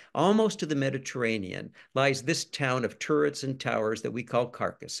Valley, almost to the Mediterranean, lies this town of turrets and towers that we call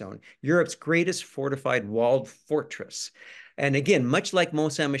Carcassonne, Europe's greatest fortified walled fortress. And again, much like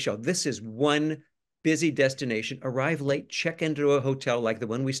Mont St-Michel, this is one busy destination. Arrive late, check into a hotel like the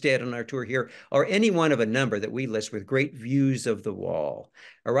one we stay at on our tour here, or any one of a number that we list with great views of the wall.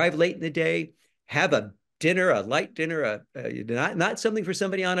 Arrive late in the day, have a dinner, a light dinner, not something for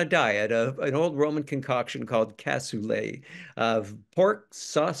somebody on a diet, an old Roman concoction called cassoulet of pork,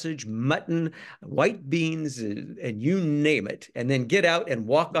 sausage, mutton, white beans, and you name it. And then get out and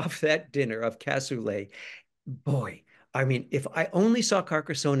walk off that dinner of cassoulet. Boy, I mean, if I only saw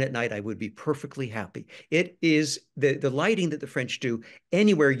Carcassonne at night, I would be perfectly happy. It is the lighting that the French do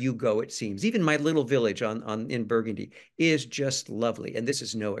anywhere you go, it seems. Even my little village in Burgundy is just lovely, and this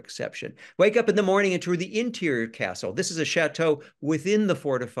is no exception. Wake up in the morning and tour the interior castle. This is a chateau within the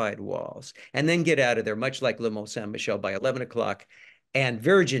fortified walls, and then get out of there, much like Le Mont Saint-Michel, by 11 o'clock. And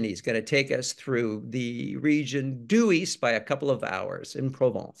Virginie is going to take us through the region due east by a couple of hours in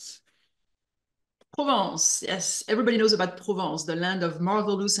Provence. Provence, yes, everybody knows about Provence, the land of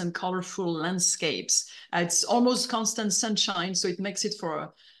marvelous and colorful landscapes. It's almost constant sunshine, so it makes it for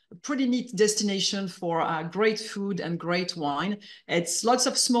a pretty neat destination for great food and great wine. It's lots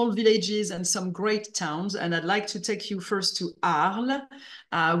of small villages and some great towns, and I'd like to take you first to Arles,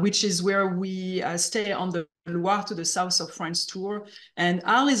 which is where we stay on the Loire to the south of France tour. And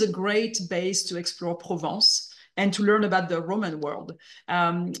Arles is a great base to explore Provence and to learn about the Roman world.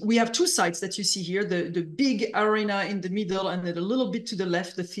 We have two sites that you see here, the big arena in the middle, and then a little bit to the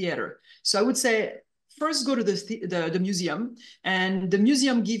left, the theater. So I would say, first go to the museum, and the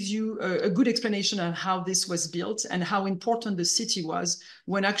museum gives you a good explanation on how this was built and how important the city was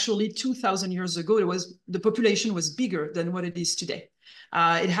when actually 2,000 years ago, the population was bigger than what it is today.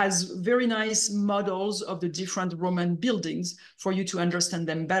 It has very nice models of the different Roman buildings for you to understand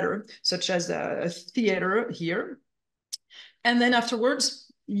them better, such as a theater here. And then afterwards,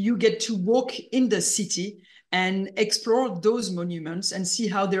 you get to walk in the city and explore those monuments and see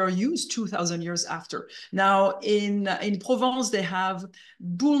how they are used 2,000 years after. Now, in Provence, they have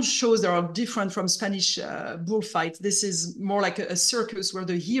bull shows that are different from Spanish bullfights. This is more like a circus where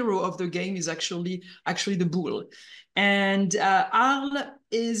the hero of the game is actually the bull. And Arles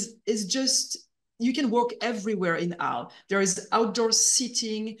is just, you can walk everywhere in Arles. There is outdoor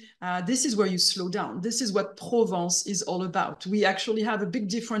seating. This is where you slow down. This is what Provence is all about. We actually have a big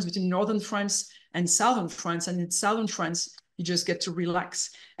difference between northern France and southern France. And in southern France, you just get to relax.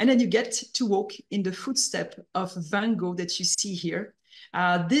 And then you get to walk in the footstep of Van Gogh that you see here.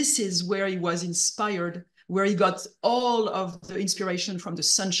 This is where he was inspired, where he got all of the inspiration from the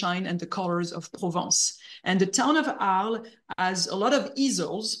sunshine and the colors of Provence. And the town of Arles has a lot of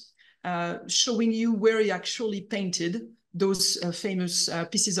easels showing you where he actually painted those famous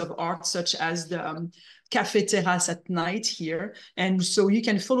pieces of art, such as the Café Terrace at night here. And so you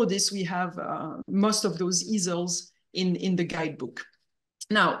can follow this. We have most of those easels in the guidebook.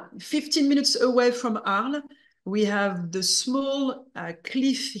 Now, 15 minutes away from Arles, we have the small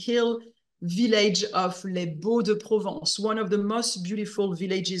cliff hill village of Les Baux de Provence, one of the most beautiful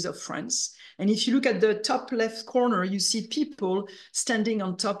villages of France. And if you look at the top left corner, you see people standing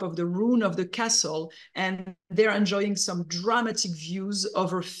on top of the ruin of the castle, and they're enjoying some dramatic views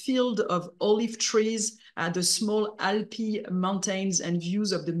over a field of olive trees, the small Alpi mountains, and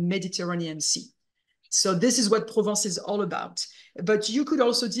views of the Mediterranean Sea. So this is what Provence is all about. But you could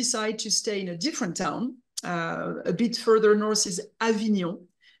also decide to stay in a different town. A bit further north is Avignon.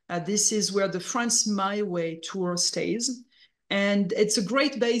 This is where the France My Way tour stays. And it's a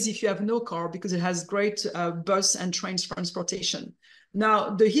great base if you have no car, because it has great bus and train transportation. Now,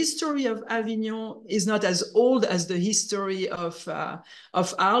 the history of Avignon is not as old as the history of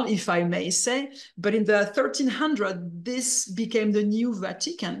Arles, if I may say, but in the 1300s, this became the new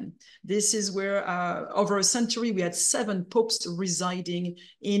Vatican. This is where, over a century, we had 7 popes residing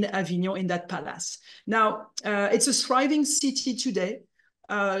in Avignon, in that palace. Now, it's a thriving city today.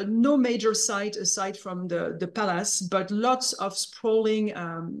 No major site aside from the palace, but lots of sprawling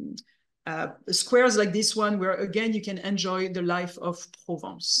squares like this one, where again, you can enjoy the life of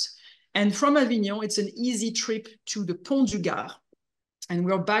Provence. And from Avignon, it's an easy trip to the Pont du Gard. And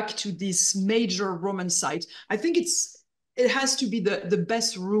we're back to this major Roman site. I think it has to be the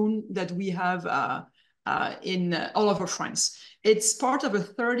best ruin that we have in all over France. It's part of a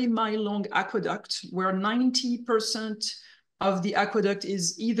 30-mile-long aqueduct where 90% of the aqueduct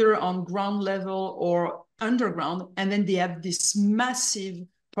is either on ground level or underground. And then they have this massive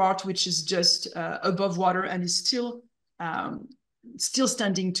part which is just above water and is still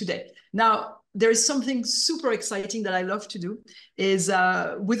standing today. Now, there is something super exciting that I love to do is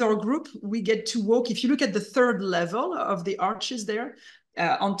with our group, we get to walk. If you look at the third level of the arches there,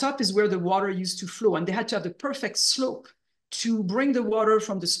 on top is where the water used to flow. And they had to have the perfect slope to bring the water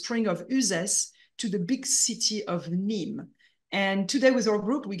from the spring of Uzès to the big city of Nîmes. And today with our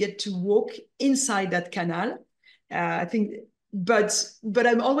group, we get to walk inside that canal. I think, but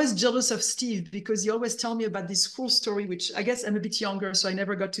I'm always jealous of Steve because he always tells me about this cool story, which I guess I'm a bit younger, so I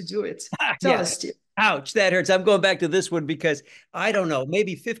never got to do it. Tell us, Steve. Ouch, that hurts. I'm going back to this one because I don't know,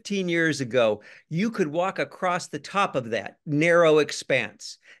 maybe 15 years ago, you could walk across the top of that narrow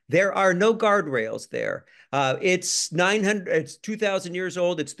expanse. There are no guardrails there. It's 2,000 years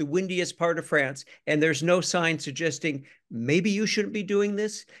old. It's the windiest part of France, and there's no sign suggesting maybe you shouldn't be doing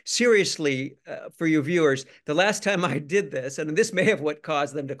this. Seriously, for your viewers, the last time I did this, and this may have what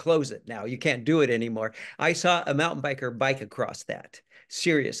caused them to close it now, you can't do it anymore. I saw a mountain biker bike across that.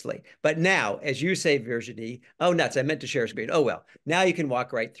 Seriously. But now, as you say, Virginie, oh, nuts, I meant to share a screen. Oh, well, now you can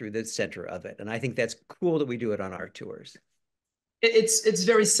walk right through the center of it. And I think that's cool that we do it on our tours. It's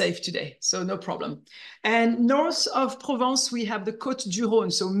very safe today, so no problem. And north of Provence, we have the Côte du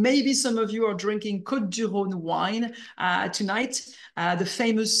Rhône. So maybe some of you are drinking Côte du Rhône wine tonight, the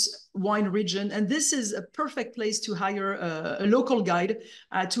famous wine region. And this is a perfect place to hire a local guide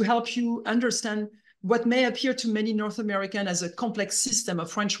to help you understand what may appear to many North American as a complex system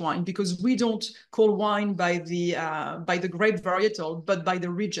of French wine, because we don't call wine by the grape varietal, but by the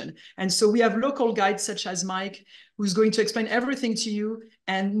region. And so we have local guides such as Mike, who's going to explain everything to you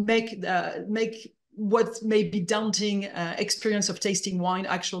and make what may be daunting experience of tasting wine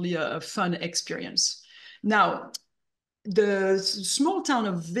actually a fun experience. Now, the small town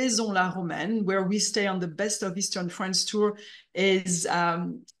of Vaison-la-Romaine, where we stay on the Best of Eastern France tour, is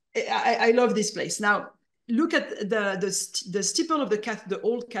I love this place. Now, look at the steeple of the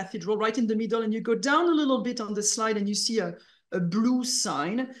old cathedral right in the middle, and you go down a little bit on the slide and you see a blue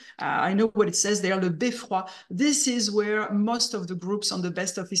sign. I know what it says there, Le Beffroi. This is where most of the groups on the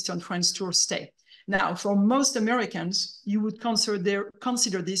Best of Eastern France tour stay. Now, for most Americans, you would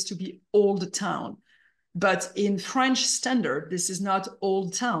consider this to be Old Town. But in French standard, this is not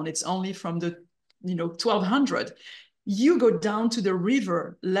Old Town. It's only from the 1200. You go down to the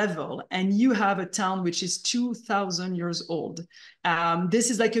river level and you have a town which is 2,000 years old.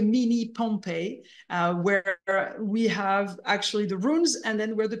 This is like a mini Pompeii, where we have actually the ruins and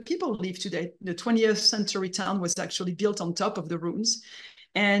then where the people live today. The 20th century town was actually built on top of the ruins.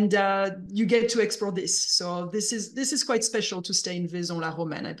 And you get to explore this. So this is quite special to stay in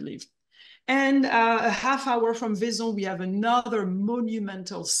Vaison-la-Romaine, I believe. And a half hour from Vaison, we have another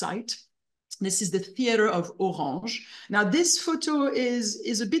monumental site. This is the Theater of Orange. Now, this photo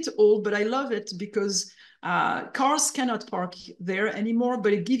is a bit old, but I love it because cars cannot park there anymore,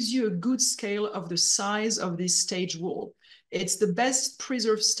 but it gives you a good scale of the size of this stage wall. It's the best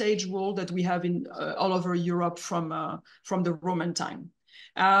preserved stage wall that we have in all over Europe from the Roman time.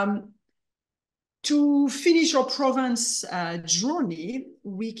 To finish our Provence journey,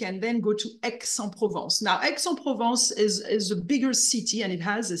 we can then go to Aix-en-Provence. Now, Aix-en-Provence is a bigger city and it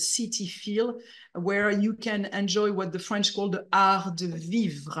has a city feel where you can enjoy what the French call the art de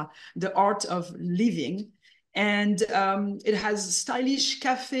vivre, the art of living. And it has stylish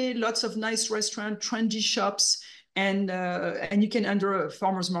cafe, lots of nice restaurants, trendy shops, and you can enter a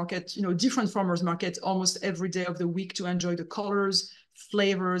farmer's market, different farmer's market almost every day of the week to enjoy the colors,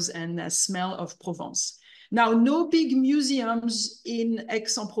 flavors, and smell of Provence. Now, no big museums in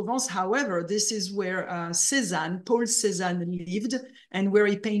Aix-en-Provence. However, this is where Paul Cézanne lived and where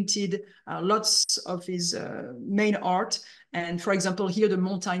he painted lots of his main art. And for example, here, the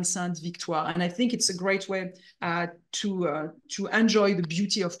Montagne Sainte-Victoire. And I think it's a great way to enjoy the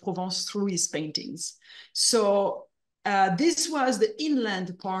beauty of Provence through his paintings. So this was the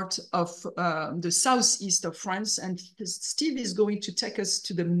inland part of the southeast of France. And Steve is going to take us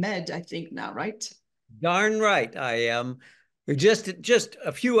to the Med, I think now, right? Darn right, I am. Just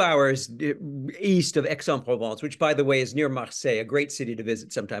a few hours east of Aix-en-Provence, which, by the way, is near Marseille, a great city to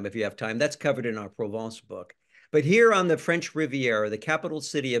visit sometime if you have time. That's covered in our Provence book. But here on the French Riviera, the capital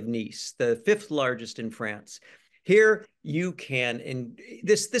city of Nice, the fifth largest in France, here you can, and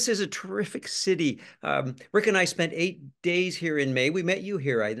this is a terrific city. Rick and I spent 8 days here in May. We met you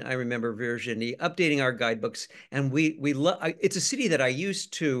here, I remember, Virginie, updating our guidebooks, and we love. It's a city that I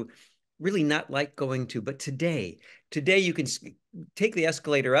used to really not like going to, but today you can take the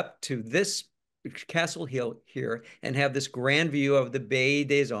escalator up to this Castle Hill here and have this grand view of the Bay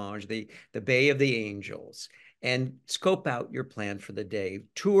des Anges, the Bay of the Angels, and scope out your plan for the day.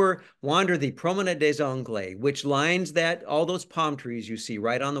 Wander the Promenade des Anglais, which lines all those palm trees you see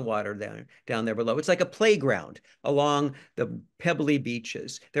right on the water down there below. It's like a playground along the pebbly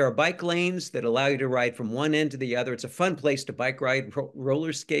beaches. There are bike lanes that allow you to ride from one end to the other. It's a fun place to bike ride,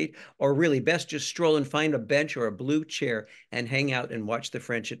 roller skate, or really best just stroll and find a bench or a blue chair and hang out and watch the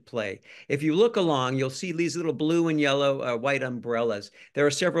French at play. If you look along, you'll see these little blue and yellow white umbrellas. There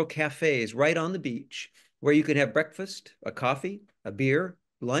are several cafes right on the beach where you can have breakfast, a coffee, a beer,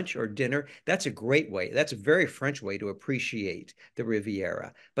 lunch, or dinner. That's a great way. That's a very French way to appreciate the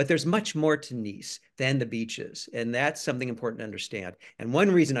Riviera. But there's much more to Nice than the beaches, and that's something important to understand. And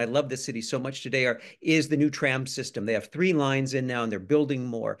one reason I love this city so much today is the new tram system. They have 3 lines in now, and they're building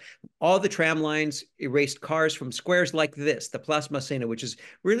more. All the tram lines erased cars from squares like this, the Place Masséna, which is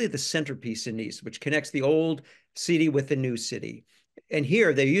really the centerpiece in Nice, which connects the old city with the new city. And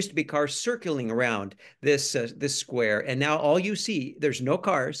here, there used to be cars circling around this square, and now all you see, there's no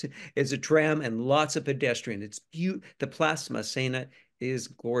cars, is a tram and lots of pedestrians. It's beautiful. The Place Masséna is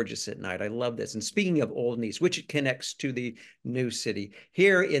gorgeous at night. I love this. And speaking of Old Nice, which connects to the new city,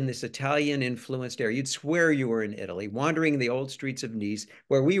 here in this Italian-influenced area, you'd swear you were in Italy, wandering the old streets of Nice,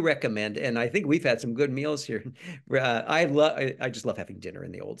 where we recommend, and I think we've had some good meals here. I just love having dinner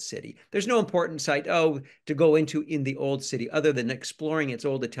in the old city. There's no important site to go into in the old city other than exploring its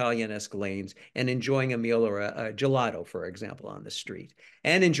old Italianesque lanes and enjoying a meal or a gelato, for example, on the street,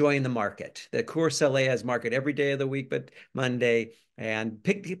 and enjoying the market. The Cours Salé has market every day of the week, but Monday. And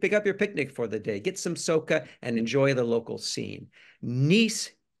pick up your picnic for the day, get some soca, and enjoy the local scene.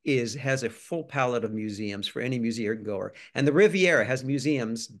 Nice has a full palette of museums for any museum goer. And the Riviera has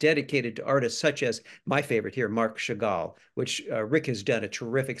museums dedicated to artists such as my favorite here, Marc Chagall, which Rick has done a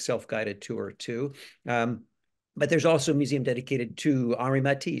terrific self-guided tour to. But there's also a museum dedicated to Henri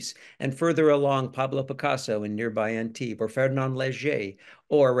Matisse, and further along, Pablo Picasso in nearby Antibes, or Ferdinand Léger,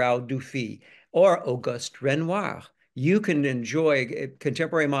 or Raoul Dufy, or Auguste Renoir. You can enjoy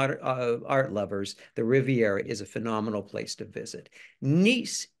contemporary art lovers. The Riviera is a phenomenal place to visit.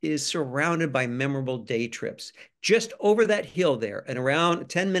 Nice is surrounded by memorable day trips. Just over that hill there, and around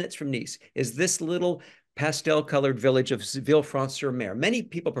 10 minutes from Nice, is this little pastel-colored village of Villefranche-sur-Mer. Many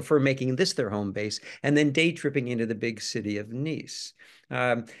people prefer making this their home base and then day tripping into the big city of Nice.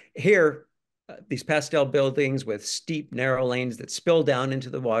 Here, these pastel buildings with steep, narrow lanes that spill down into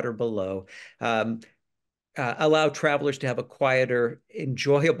the water below allow travelers to have a quieter,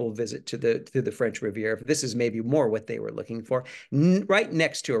 enjoyable visit to the French Riviera. This is maybe more what they were looking for. Right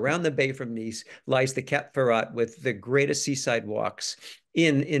next to, around the bay from Nice, lies the Cap Ferrat with the greatest seaside walks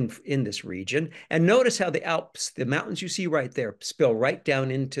in this region. And notice how the Alps, the mountains you see right there, spill right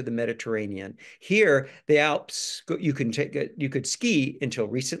down into the Mediterranean. Here, the Alps, you could ski until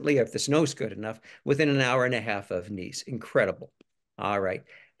recently, if the snow's good enough, within an hour and a half of Nice. Incredible. All right.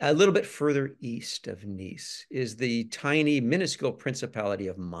 A little bit further east of Nice is the tiny, minuscule Principality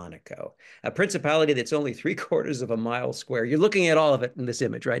of Monaco, a principality that's only 3/4 of a mile square. You're looking at all of it in this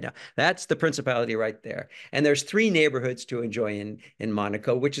image right now. That's the principality right there. And there's 3 neighborhoods to enjoy in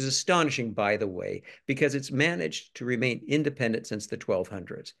Monaco, which is astonishing, by the way, because it's managed to remain independent since the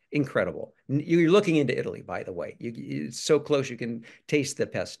 1200s. Incredible. You're looking into Italy, by the way. It's so close you can taste the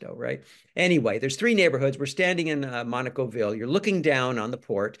pesto, right? Anyway, there's 3 neighborhoods. We're standing in Monacoville. You're looking down on the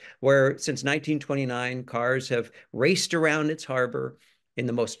port, where since 1929, cars have raced around its harbor in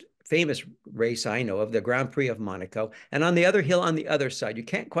the most famous race I know of, the Grand Prix of Monaco. And on the other hill, on the other side, you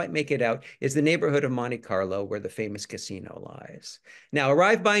can't quite make it out, is the neighborhood of Monte Carlo, where the famous casino lies. Now,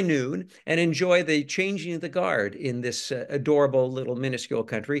 arrive by noon and enjoy the changing of the guard in this adorable little minuscule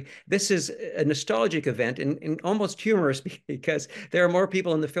country. This is a nostalgic event and almost humorous because there are more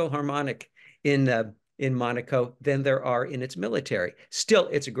people in the Philharmonic in Monaco than there are in its military. Still,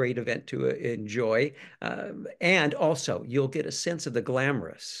 it's a great event to enjoy. And also, you'll get a sense of the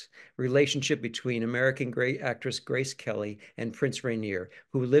glamorous relationship between American actress Grace Kelly and Prince Rainier,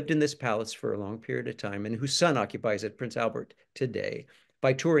 who lived in this palace for a long period of time and whose son occupies it, Prince Albert, today.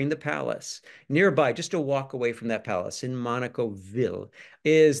 by touring the palace. Nearby, just a walk away from that palace in Monacoville,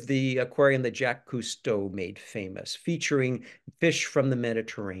 is the aquarium that Jacques Cousteau made famous, featuring fish from the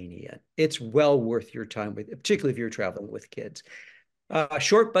Mediterranean. It's well worth your time, particularly if you're traveling with kids. A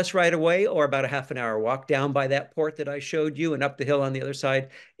short bus ride away, or about a half an hour walk down by that port that I showed you and up the hill on the other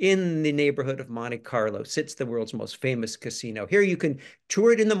side, in the neighborhood of Monte Carlo, sits the world's most famous casino. Here you can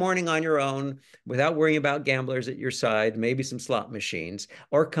tour it in the morning on your own without worrying about gamblers at your side, maybe some slot machines,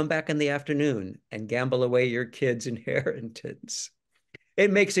 or come back in the afternoon and gamble away your kids' inheritance. It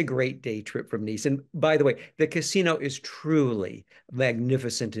makes a great day trip from Nice. And by the way, the casino is truly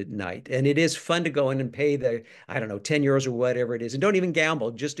magnificent at night. And it is fun to go in and pay the, I don't know, 10 euros or whatever it is. And don't even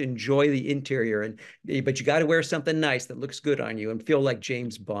gamble, just enjoy the interior. But you got to wear something nice that looks good on you and feel like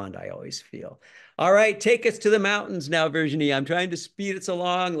James Bond, I always feel. All right, take us to the mountains now, Virginie. I'm trying to speed us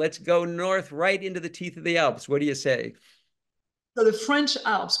along. Let's go north, right into the teeth of the Alps. What do you say? So the French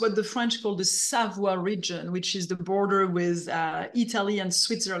Alps, what the French call the Savoie region, which is the border with Italy and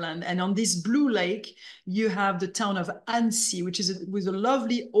Switzerland. And on this blue lake, you have the town of Annecy, which is with a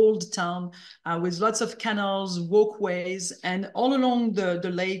lovely old town with lots of canals, walkways, and all along the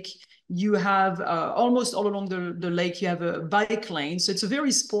lake, you have almost all along the lake, you have a bike lane. So it's a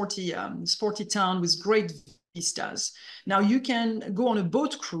very sporty town with great vistas. Now you can go on a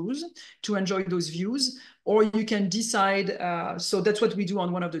boat cruise to enjoy those views, or you can decide, so that's what we do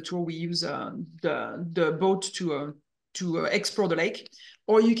on one of the tours. We use the boat to explore the lake,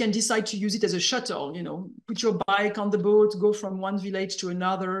 or you can decide to use it as a shuttle, you know, put your bike on the boat, go from one village to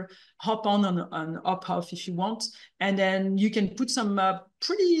another, hop on and hop off if you want. And then you can put some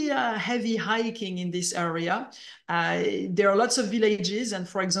pretty heavy hiking in this area. There are lots of villages. And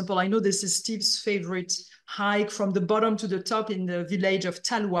for example, I know this is Steve's favorite hike from the bottom to the top in the village of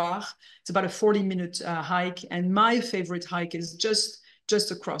Talloires. It's about a 40-minute hike. And my favorite hike is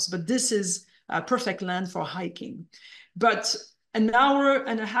just across. But this is perfect land for hiking. But an hour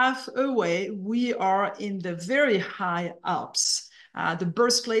and a half away, we are in the very high Alps, the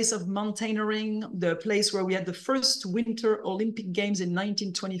birthplace of mountaineering, the place where we had the first Winter Olympic Games in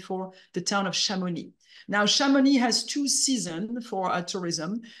 1924, the town of Chamonix. Now, Chamonix has two seasons for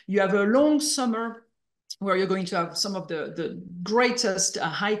tourism. You have a long summer where you're going to have some of the greatest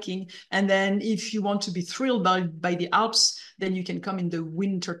hiking. And then if you want to be thrilled by the Alps, then you can come in the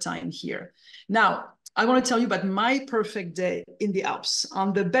winter time here. Now, I want to tell you about my perfect day in the Alps.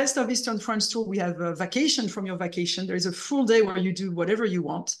 On the Best of Eastern France tour, we have a vacation from your vacation. There is a full day where you do whatever you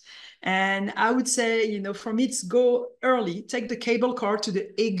want. And I would say, you know, for me, it's go early, take the cable car to the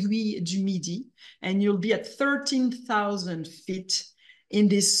Aiguille du Midi, and you'll be at 13,000 feet in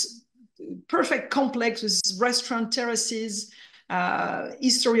this perfect complex with restaurant terraces,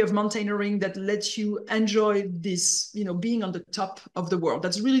 history of mountaineering that lets you enjoy this, you know, being on the top of the world.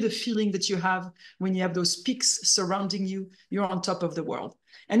 That's really the feeling that you have when you have those peaks surrounding you. You're on top of the world.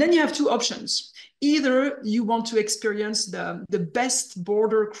 And then you have two options. Either you want to experience the best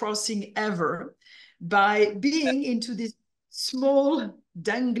border crossing ever by being into these small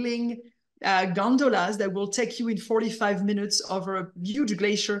dangling gondolas that will take you in 45 minutes over a huge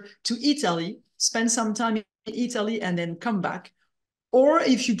glacier to Italy, spend some time in Italy and then come back. Or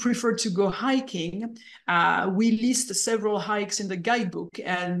if you prefer to go hiking, we list several hikes in the guidebook.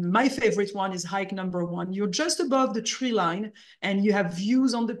 And my favorite one is hike number 1. You're just above the tree line and you have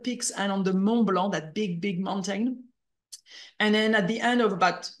views on the peaks and on the Mont Blanc, that big mountain. And then at the end of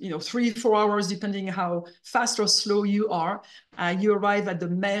about 3-4 hours, depending how fast or slow you are, you arrive at the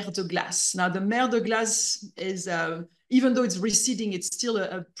Mer de Glace. Now, the Mer de Glace is, even though it's receding, it's still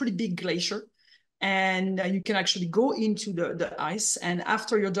a pretty big glacier. And you can actually go into the ice. And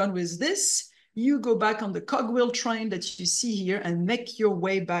after you're done with this, you go back on the cogwheel train that you see here and make your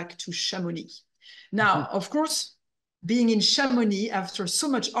way back to Chamonix. Now, of course, being in Chamonix after so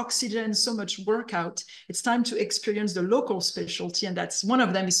much oxygen, so much workout, it's time to experience the local specialty. And that's one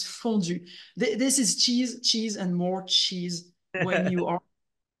of them is fondue. This is cheese, and more cheese when you are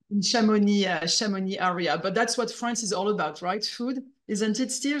in Chamonix area. But that's what France is all about, right? Food, isn't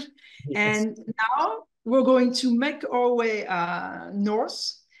it, Steve? Yes. And now we're going to make our way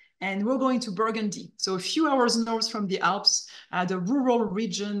north, and we're going to Burgundy. So a few hours north from the Alps, the rural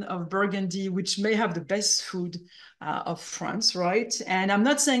region of Burgundy, which may have the best food of France, right? And I'm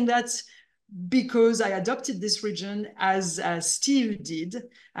not saying that because I adopted this region as Steve did.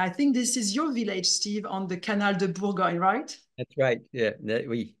 I think this is your village, Steve, on the Canal de Bourgogne, right? That's right. Yeah.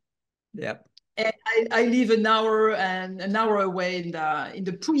 And I live an hour away in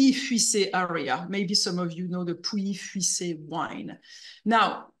the Pouilly-Fuissé area. Maybe some of you know the Pouilly-Fuissé wine.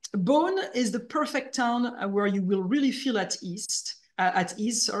 Now, Beaune is the perfect town where you will really feel at ease. at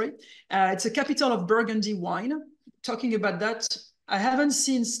ease, sorry. It's a capital of Burgundy wine. Talking about that, I haven't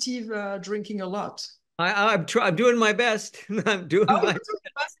seen Steve drinking a lot. I'm doing my best. I'm doing my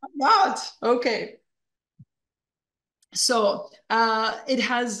best. Not okay. So it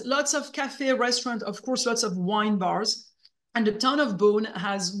has lots of cafe, restaurant, of course, lots of wine bars. And the town of Beaune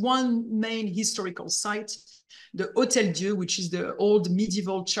has one main historical site, the Hôtel Dieu, which is the old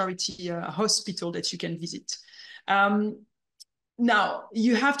medieval charity hospital that you can visit. Now,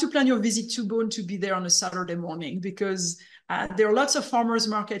 you have to plan your visit to Beaune to be there on a Saturday morning because there are lots of farmers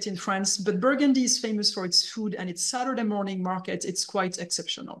market in France, but Burgundy is famous for its food, and its Saturday morning market, it's quite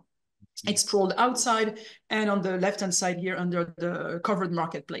exceptional. It's sprawled outside and on the left-hand side here under the covered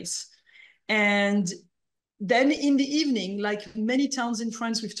marketplace. And then in the evening, like many towns in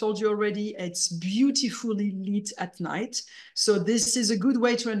France, we've told you already, it's beautifully lit at night. So this is a good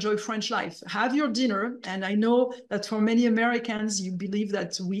way to enjoy French life. Have your dinner. And I know that for many Americans, you believe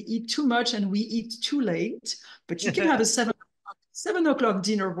that we eat too much and we eat too late, but you can have a 7 o'clock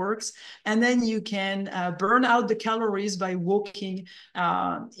dinner works, and then you can burn out the calories by walking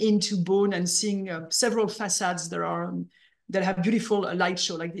into Beaune and seeing several facades that have beautiful light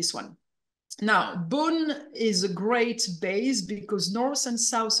show like this one. Now, Beaune is a great base because north and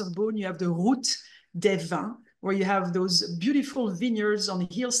south of Beaune, you have the Route des Vins, where you have those beautiful vineyards on the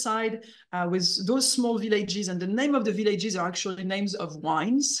hillside with those small villages. And the name of the villages are actually names of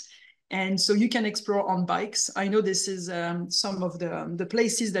wines. And so you can explore on bikes. I know this is some of the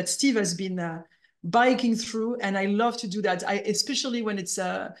places that Steve has been biking through, and I love to do that, especially when it's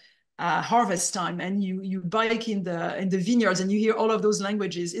harvest time and you bike in the vineyards and you hear all of those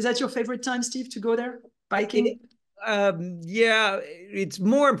languages. Is that your favorite time, Steve, to go there biking? Yeah, it's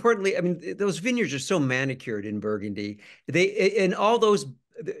more importantly, I mean, those vineyards are so manicured in Burgundy. And all those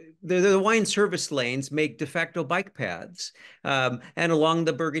the wine service lanes make de facto bike paths. And along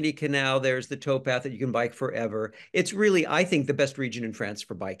the Burgundy Canal, there's the towpath that you can bike forever. It's really, I think, the best region in France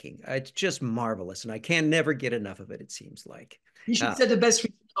for biking. It's just marvelous, and I can never get enough of it, it seems like. You should say the best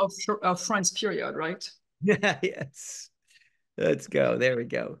region of France, period, right? Yes. Let's go. There we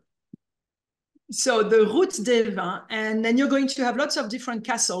go. So the Route des Vins, and then you're going to have lots of different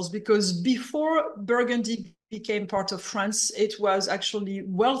castles because before Burgundy became part of France, it was actually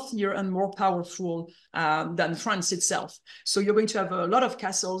wealthier and more powerful than France itself. So you're going to have a lot of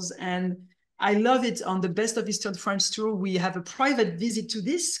castles, and I love it. On the Best of Eastern France tour, we have a private visit to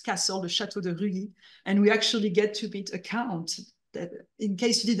this castle, the Château de Rugy, and we actually get to meet a count. That, in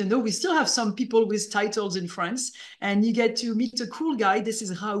case you didn't know, we still have some people with titles in France, and you get to meet a cool guy. This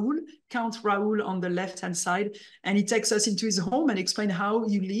is Raoul, Count Raoul on the left-hand side, and he takes us into his home and explain how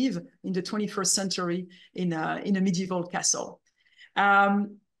you live in the 21st century in a medieval castle.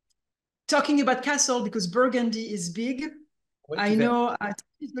 Talking about castle, because Burgundy is big, I know I'm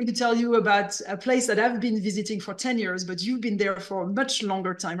going to tell you about a place that I've been visiting for 10 years, but you've been there for a much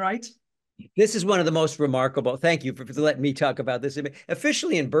longer time, right? This is one of the most remarkable. Thank you for letting me talk about this. I mean,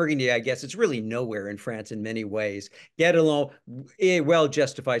 officially in Burgundy, I guess it's really nowhere in France in many ways. Yet alone, it well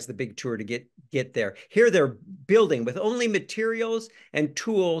justifies the big tour to get there. Here they're building with only materials and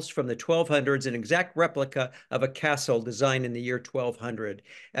tools from the 1200s, an exact replica of a castle designed in the year 1200.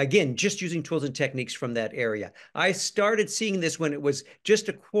 Again, just using tools and techniques from that area. I started seeing this when it was just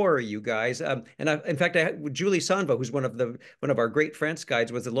a quarry, you guys. In fact, Julie Sanvo, who's one of our great France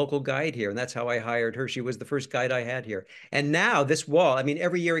guides, was the local guide here. And that's how I hired her. She was the first guide I had here. And now this wall, I mean,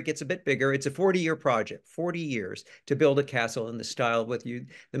 every year it gets a bit bigger. It's a 40-year project, 40 years to build a castle in the style with the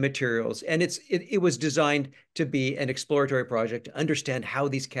materials. And it was designed to be an exploratory project to understand how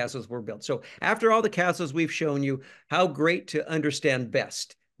these castles were built. So after all the castles we've shown you, how great to understand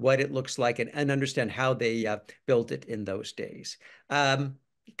best what it looks like and understand how they built it in those days.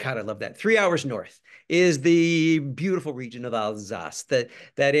 God, I love that. 3 hours north is the beautiful region of Alsace, that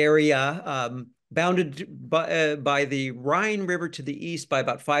area bounded by the Rhine River to the east by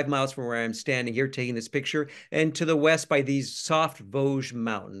about 5 miles from where I'm standing here taking this picture, and to the west by these soft Vosges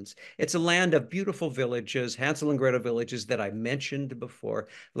mountains. It's a land of beautiful villages, Hansel and Gretel villages that I mentioned before,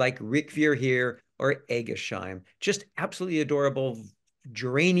 like Riquevier here or Egesheim. Just absolutely adorable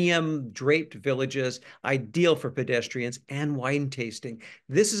geranium draped villages, ideal for pedestrians and wine tasting.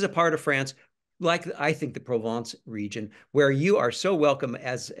 This is a part of France, like I think the Provence region, where you are so welcome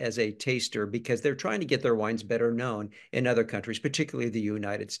as a taster because they're trying to get their wines better known in other countries, particularly the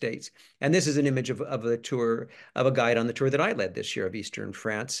United States. And this is an image of the tour, of a guide on the tour that I led this year of Eastern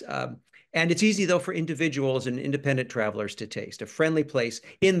France. And it's easy, though, for individuals and independent travelers to taste. A friendly place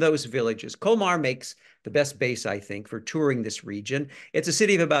in those villages. Colmar makes the best base, I think, for touring this region. It's a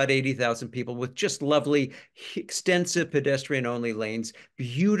city of about 80,000 people with just lovely, extensive pedestrian-only lanes,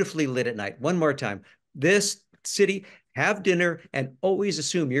 beautifully lit at night. One more time, this city, have dinner and always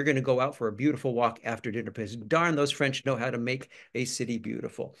assume you're going to go out for a beautiful walk after dinner because darn, those French know how to make a city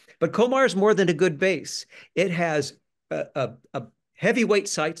beautiful. But Colmar is more than a good base. It has a heavyweight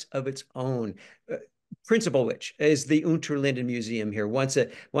sites of its own. Principal which is the Unterlinden Museum here. Once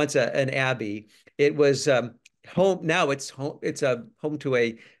an abbey, it was home. Now it's home. It's a home to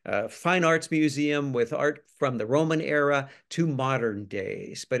a fine arts museum with art from the Roman era to modern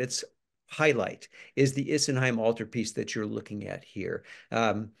days. But its highlight is the Isenheim altarpiece that you're looking at here.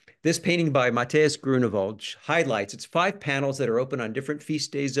 This painting by Matthias Grunewald highlights its 5 panels that are open on different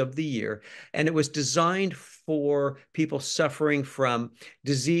feast days of the year, and it was designed for people suffering from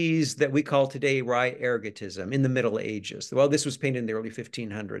disease that we call today rye ergotism in the Middle Ages. Well, this was painted in the early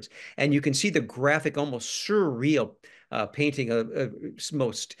 1500s, and you can see the graphic, almost surreal painting of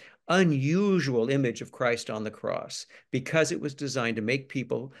most unusual image of Christ on the cross, because it was designed to make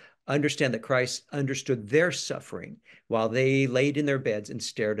people understand that Christ understood their suffering while they laid in their beds and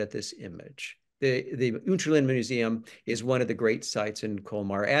stared at this image. The Unterlinden Museum is one of the great sites in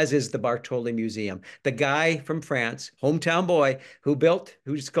Colmar, as is the Bartholdi Museum. The guy from France, hometown boy,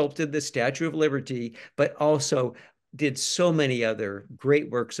 who sculpted the Statue of Liberty, but also did so many other great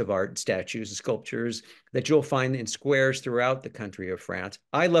works of art, statues and sculptures that you'll find in squares throughout the country of France.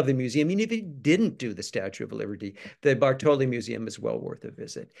 I love the museum. Even if he didn't do the Statue of Liberty, the Bartholdi Museum is well worth a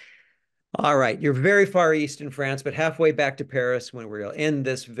visit. All right, you're very far east in France, but halfway back to Paris when we'll end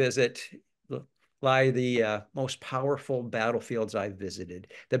this visit lie the most powerful battlefields I've visited.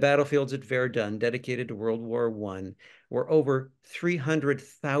 The battlefields at Verdun, dedicated to World War I, where over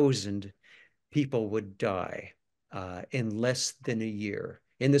 300,000 people would die in less than a year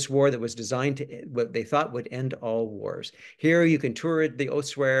in this war that was designed to what they thought would end all wars. Here you can tour the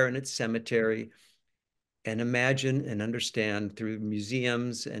ossuaire and its cemetery and imagine and understand through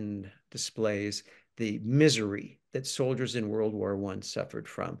museums and displays the misery that soldiers in World War I suffered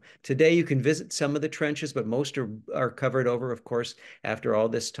from. Today, you can visit some of the trenches, but most are covered over, of course, after all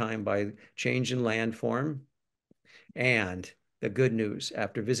this time by change in landform. And the good news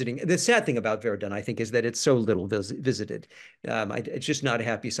after visiting, the sad thing about Verdun, I think, is that it's so little visited. It's just not a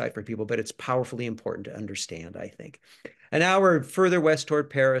happy sight for people, but it's powerfully important to understand, I think. An hour further west toward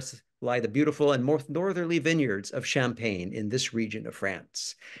Paris lie the beautiful and more northerly vineyards of Champagne in this region of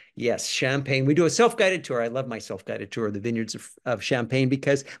France. Yes, Champagne. We do a self-guided tour. I love my self-guided tour of the vineyards of Champagne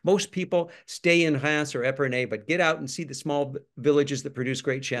because most people stay in Reims or Epernay, but get out and see the small villages that produce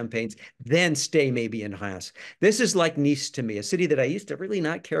great champagnes, then stay maybe in Reims. This is like Nice to me, a city that I used to really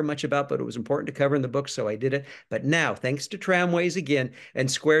not care much about, but it was important to cover in the book, so I did it. But now, thanks to tramways again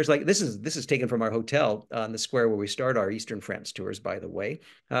and squares like this is taken from our hotel on the square where we start our Eastern France tours, by the way.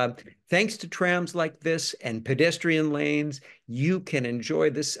 Thanks to trams like this and pedestrian lanes, you can enjoy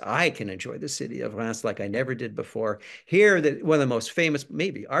this. I can enjoy the city of Reims like I never did before. Here, one of the most famous,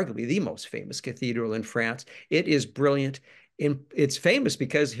 maybe arguably the most famous cathedral in France. It is brilliant. It's famous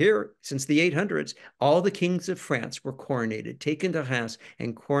because here, since the 800s, all the kings of France were coronated, taken to Reims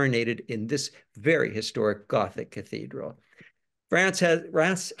and coronated in this very historic Gothic cathedral. France has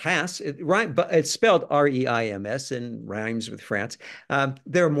it's spelled R-E-I-M-S and rhymes with France.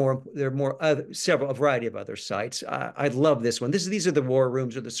 There are a variety of other sites. I love this one. These are the war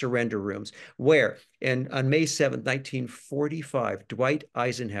rooms or the surrender rooms, where on May 7th, 1945, Dwight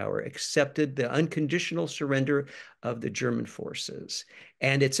Eisenhower accepted the unconditional surrender of the German forces.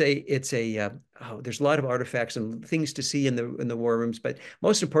 And there's a lot of artifacts and things to see in the war rooms, but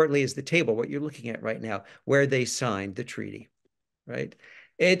most importantly is the table, what you're looking at right now, where they signed the treaty. Right.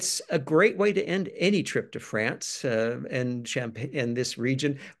 It's a great way to end any trip to France and Champagne in this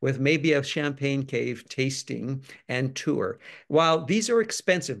region with maybe a champagne cave tasting and tour. While these are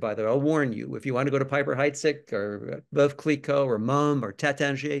expensive, by the way, I'll warn you, if you want to go to Piper Heidsieck or Veuve Clicquot or Mumm or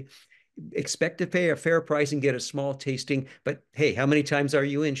Taittinger, expect to pay a fair price and get a small tasting. But hey, how many times are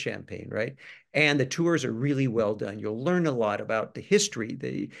you in Champagne, right? And the tours are really well done. You'll learn a lot about the history,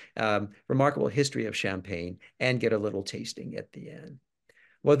 the remarkable history of Champagne, and get a little tasting at the end.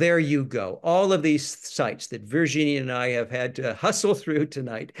 Well, there you go. All of these sites that Virginie and I have had to hustle through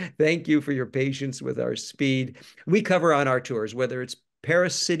tonight. Thank you for your patience with our speed. We cover on our tours, whether it's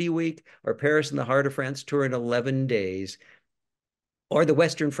Paris City Week or Paris in the Heart of France tour in 11 days, or the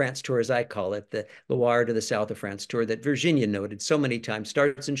Western France tour, as I call it, the Loire to the south of France tour that Virginie noted so many times,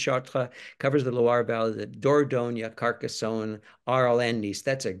 starts in Chartres, covers the Loire Valley, the Dordogne, Carcassonne, Arles, and Nice.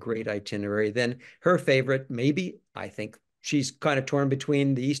 That's a great itinerary. Then her favorite, maybe, I think, She's kind of torn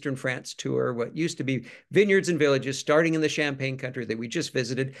between the Eastern France tour, what used to be vineyards and villages, starting in the Champagne country that we just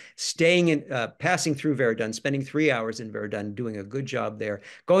visited, staying in, passing through Verdun, spending 3 hours in Verdun, doing a good job there,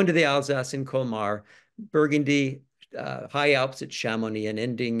 going to the Alsace in Colmar, Burgundy, high Alps at Chamonix, and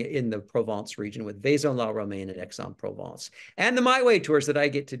ending in the Provence region with Vaison-la-Romaine and Aix-en-Provence. And the My Way tours that I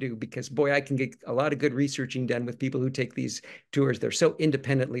get to do, because boy, I can get a lot of good researching done with people who take these tours. They're so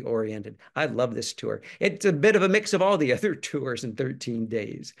independently oriented. I love this tour. It's a bit of a mix of all the other tours in 13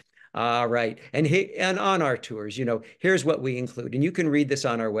 days. All right. And on our tours, here's what we include. And you can read this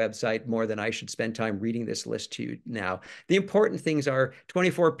on our website more than I should spend time reading this list to you now. The important things are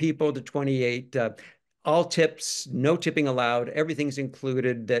 24 people to 28, all tips, no tipping allowed. Everything's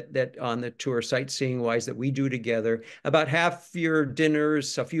included that on the tour, sightseeing wise, that we do together. About half your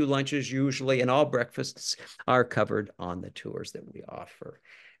dinners, a few lunches usually, and all breakfasts are covered on the tours that we offer.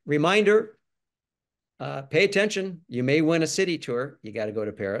 Reminder, pay attention. You may win a city tour. You got to go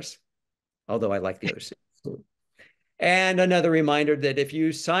to Paris, although I like the other cities. And another reminder that if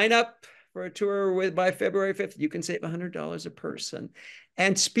you sign up for a tour by February 5th, you can save $100 a person.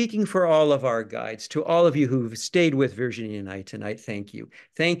 And speaking for all of our guides, to all of you who've stayed with Virginie and I tonight, thank you.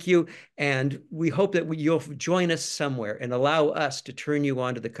 Thank you. And we hope that you'll join us somewhere and allow us to turn you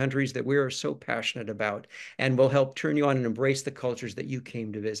on to the countries that we are so passionate about, and we'll help turn you on and embrace the cultures that you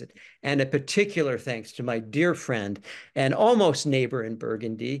came to visit. And a particular thanks to my dear friend and almost neighbor in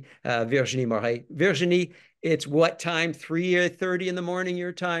Burgundy, Virginie Moré. Virginie, it's what time? 3:30 in the morning,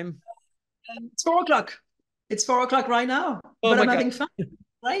 your time? It's 4 o'clock. It's 4 o'clock right now, but I'm having fun,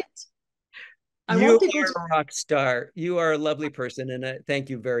 right? You are a rock star. You are a lovely person, and thank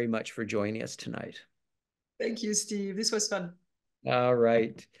you very much for joining us tonight. Thank you, Steve. This was fun. All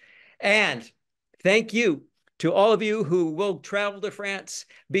right. And thank you to all of you who will travel to France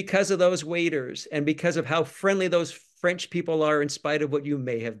because of those waiters and because of how friendly those French people are in spite of what you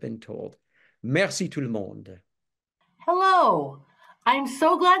may have been told. Merci tout le monde. Hello. I'm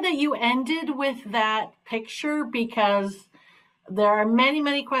so glad that you ended with that picture, because there are many,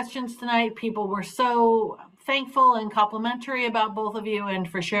 many questions tonight. People were so thankful and complimentary about both of you and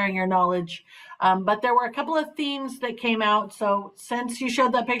for sharing your knowledge. But there were a couple of themes that came out. So since you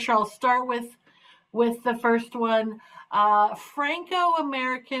showed that picture, I'll start with the first one.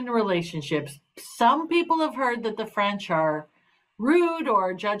 Franco-American relationships. Some people have heard that the French are rude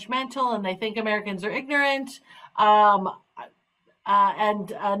or judgmental and they think Americans are ignorant.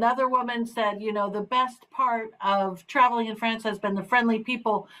 And another woman said, the best part of traveling in France has been the friendly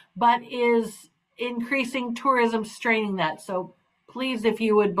people, but is increasing tourism straining that? So please, if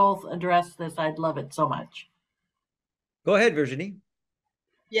you would both address this, I'd love it so much. Go ahead, Virginie.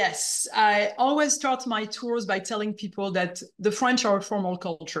 Yes, I always start my tours by telling people that the French are a formal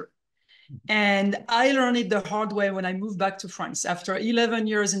culture. And I learned it the hard way when I moved back to France. After 11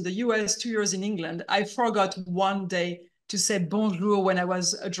 years in the US, 2 years in England, I forgot one day to say bonjour when I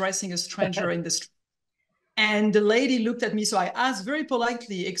was addressing a stranger in the street. And the lady looked at me, so I asked very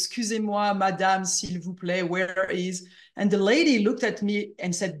politely, excusez-moi, madame, s'il vous plaît, where is? And the lady looked at me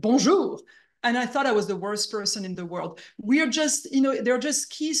and said, bonjour. And I thought I was the worst person in the world. We are just, they're just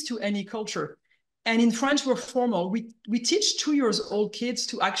keys to any culture. And in French, we're formal. We teach 2-year-old kids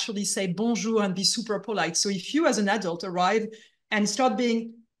to actually say bonjour and be super polite. So if you as an adult arrive and start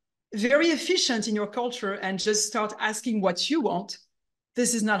being very efficient in your culture and just start asking what you want,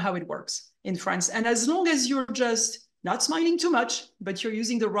 this is not how it works in France. And as long as you're just not smiling too much, but you're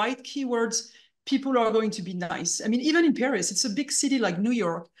using the right keywords, people are going to be nice. I mean, even in Paris, it's a big city like New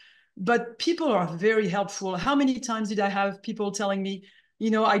York, but people are very helpful. How many times did I have people telling me,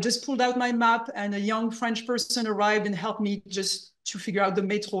 I just pulled out my map and a young French person arrived and helped me just to figure out the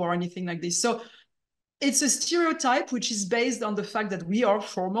metro or anything like this. So it's a stereotype which is based on the fact that we are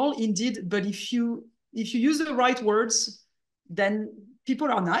formal, indeed. But if you use the right words, then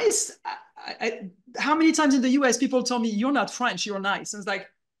people are nice. How many times in the US people told me, you're not French, you're nice? And it's like,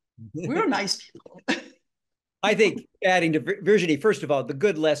 we're nice people. I think adding to Virginie, first of all, the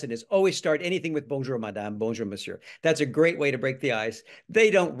good lesson is always start anything with bonjour, madame, bonjour, monsieur. That's a great way to break the ice. They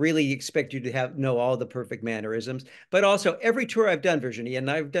don't really expect you to know all the perfect mannerisms, but also every tour I've done, Virginie,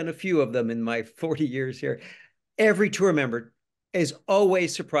 and I've done a few of them in my 40 years here, every tour member is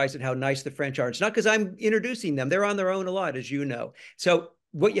always surprised at how nice the French are. It's not because I'm introducing them. They're on their own a lot, as you know. So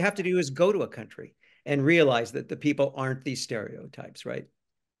what you have to do is go to a country and realize that the people aren't these stereotypes, right?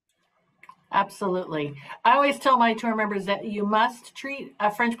 Absolutely. I always tell my tour members that you must treat a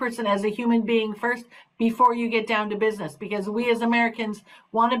French person as a human being first before you get down to business, because we as Americans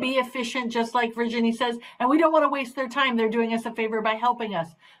want to be efficient, just like Virginie says, and we don't want to waste their time. They're doing us a favor by helping us.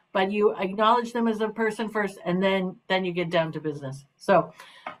 but you acknowledge them as a person first, and then you get down to business. So,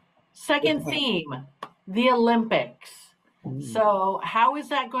 second theme, the Olympics. So how is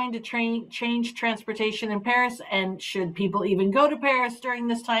that going to change transportation in Paris? And should people even go to Paris during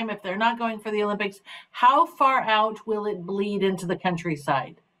this time if they're not going for the Olympics? How far out will it bleed into the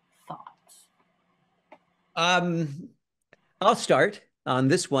countryside? Thoughts? I'll start on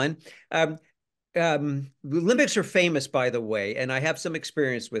this one. The Olympics are famous, by the way, and I have some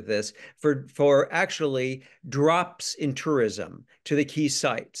experience with this for actually drops in tourism to the key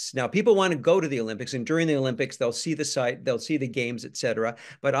sites. Now, people want to go to the Olympics, and during the Olympics, they'll see the site, they'll see the games, etc.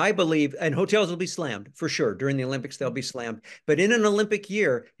 But I believe, and hotels will be slammed for sure. During the Olympics, they'll be slammed. But in an Olympic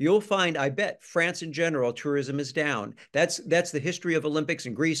year, you'll find, I bet, France in general, tourism is down. That's the history of Olympics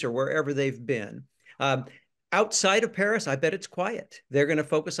in Greece or wherever they've been. Outside of Paris, I bet it's quiet. They're going to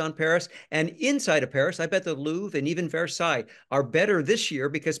focus on Paris. And inside of Paris, I bet the Louvre and even Versailles are better this year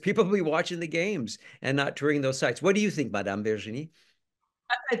because people will be watching the games and not touring those sites. What do you think, Madame Virginie?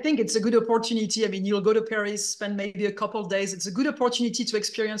 I think it's a good opportunity. I mean, you'll go to Paris, spend maybe a couple of days. It's a good opportunity to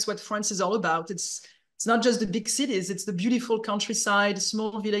experience what France is all about. It's not just the big cities. It's the beautiful countryside,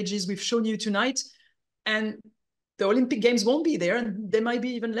 small villages we've shown you tonight. And the Olympic Games won't be there. And there might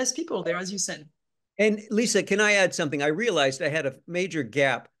be even less people there, as you said. And Lisa, can I add something? I realized I had a major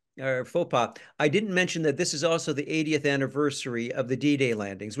gap, or faux pas. I didn't mention that this is also the 80th anniversary of the D-Day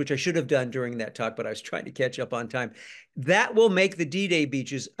landings, which I should have done during that talk, but I was trying to catch up on time. That will make the D-Day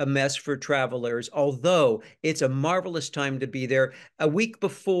beaches a mess for travelers, although it's a marvelous time to be there a week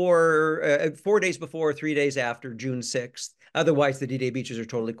before, 4 days before, 3 days after June 6th. Otherwise, the D-Day beaches are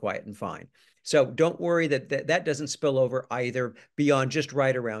totally quiet and fine. So don't worry that doesn't spill over either beyond just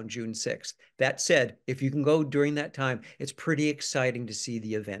right around June 6th. That said, if you can go during that time, it's pretty exciting to see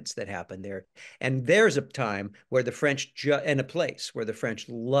the events that happen there. And there's a time where the French, and a place where the French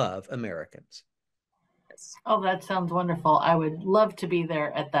love Americans. Oh, that sounds wonderful. I would love to be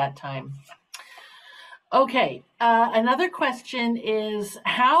there at that time. Okay, another question is,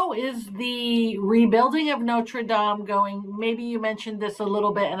 how is the rebuilding of Notre Dame going? Maybe you mentioned this a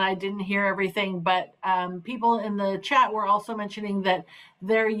little bit and I didn't hear everything, but people in the chat were also mentioning that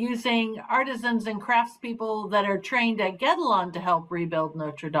they're using artisans and craftspeople that are trained at Guédelon to help rebuild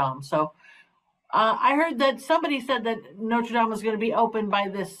Notre Dame. So I heard that somebody said that Notre Dame was going to be open by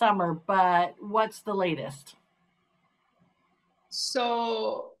this summer, but what's the latest?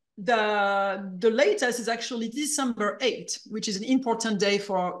 So the latest is actually December 8th, which is an important day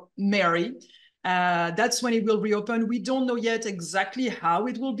for Mary. That's when it will reopen. We don't know yet exactly how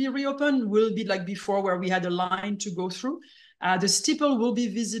it will be reopened. Will be like before, where we had a line to go through. The steeple will be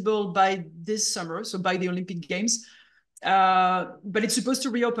visible by this summer, so by the Olympic Games. But it's supposed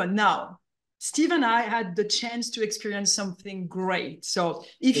to reopen now. Steve and I had the chance to experience something great. So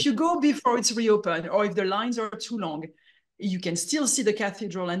if you go before it's reopened, or if the lines are too long, you can still see the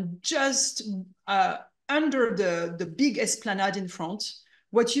cathedral, and just under the big esplanade in front,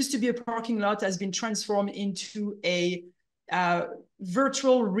 what used to be a parking lot has been transformed into a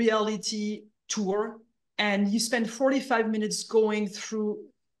virtual reality tour. And you spend 45 minutes going through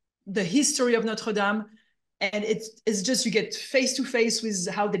the history of Notre Dame. And it's just, you get face to face with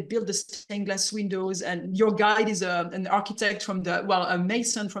how they build the stained glass windows. And your guide is an architect from a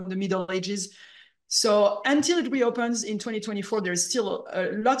mason from the Middle Ages. So until it reopens in 2024, there's still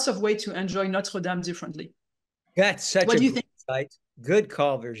lots of ways to enjoy Notre Dame differently. That's such what a do you think? Site. Good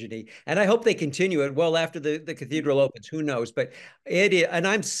call, Virginie. And I hope they continue it well after the cathedral opens. Who knows? But it is, and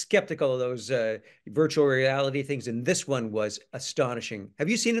I'm skeptical of those virtual reality things. And this one was astonishing. Have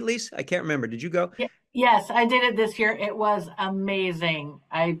you seen it, Lise? I can't remember. Did you go? Yes, I did it this year. It was amazing.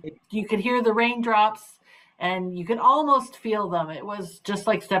 You could hear the raindrops and you could almost feel them. It was just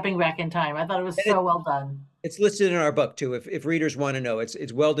like stepping back in time. I thought it was so well done. It's listed in our book too. If readers want to know,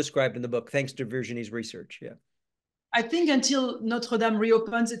 it's well described in the book, thanks to Virginie's research. Yeah. I think until Notre Dame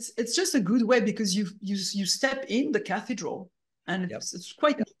reopens, it's just a good way, because you step in the cathedral, and it's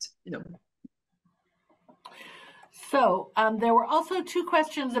quite neat, you know. So there were also two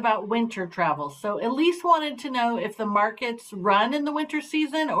questions about winter travel. So Elise wanted to know if the markets run in the winter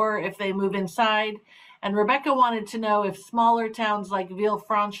season or if they move inside. And Rebecca wanted to know if smaller towns like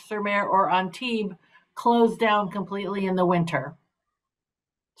Villefranche-sur-Mer or Antibes close down completely in the winter.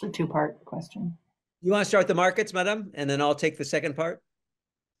 It's a two-part question. You want to start the markets, madam, and then I'll take the second part?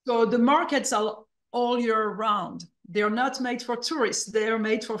 So the markets are all year round. They're not made for tourists. They're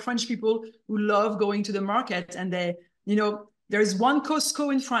made for French people who love going to the market. And there's one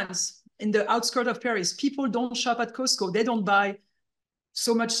Costco in France, in the outskirts of Paris. People don't shop at Costco. They don't buy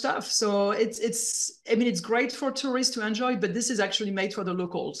so much stuff. So I mean, it's great for tourists to enjoy, but this is actually made for the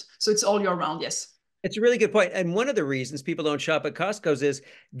locals. So it's all year round. Yes. It's a really good point. And one of the reasons people don't shop at Costco's is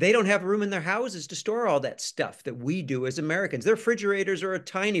they don't have room in their houses to store all that stuff that we do as Americans. Their refrigerators are a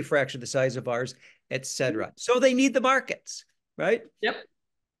tiny fraction of the size of ours, etc. So they need the markets, right? Yep.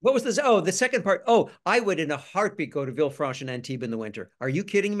 What was this? Oh, the second part. Oh, I would in a heartbeat go to Villefranche and Antibes in the winter. Are you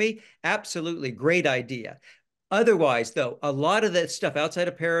kidding me? Absolutely. Great idea. Otherwise, though, a lot of that stuff outside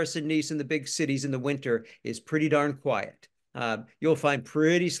of Paris and Nice and the big cities in the winter is pretty darn quiet. You'll find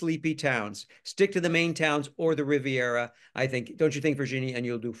pretty sleepy towns. Stick to the main towns or the Riviera, I think. Don't you think, Virginie? And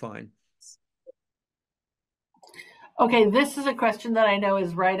you'll do fine. Okay, this is a question that I know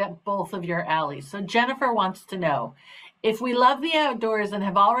is right up both of your alleys. So Jennifer wants to know, if we love the outdoors and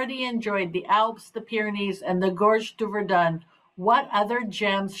have already enjoyed the Alps, the Pyrenees, and the Gorges du Verdun, what other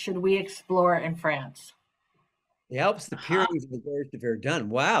gems should we explore in France? The Alps, the Pyrenees, and the Gorges de Verdun.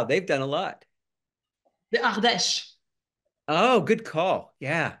 Wow, they've done a lot. The Ardèche. Oh, good call.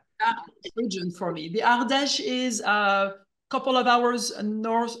 Yeah. Region for me. The Ardèche is a couple of hours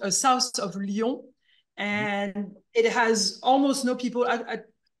south of Lyon, and it has almost no people.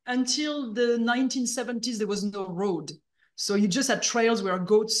 Until the 1970s, there was no road. So you just had trails where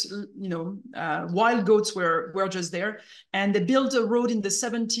goats, wild goats were just there. And they built a road in the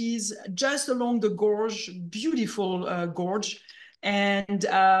 70s just along the gorge, beautiful gorge. And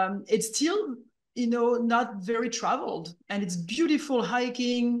it's still, not very traveled. And it's beautiful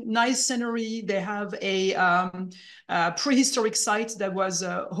hiking, nice scenery. They have a prehistoric site that was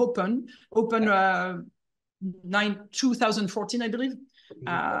open 2014, I believe.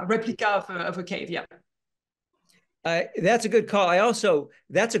 Replica of a cave, yeah. That's a good call.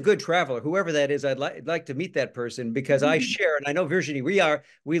 That's a good traveler, whoever that is. I'd like to meet that person because I share, and I know Virginie, we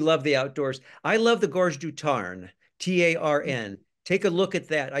love the outdoors. I love the Gorge du Tarn, Tarn. Take a look at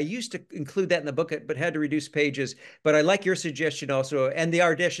that. I used to include that in the book, but had to reduce pages. But I like your suggestion also. And the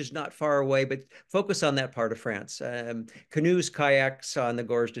Ardèche is not far away, but focus on that part of France. Canoes, kayaks on the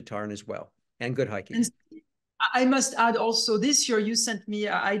Gorge du Tarn as well, and good hiking. And I must add also, this year you sent me,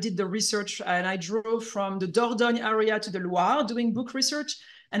 I did the research and I drove from the Dordogne area to the Loire doing book research.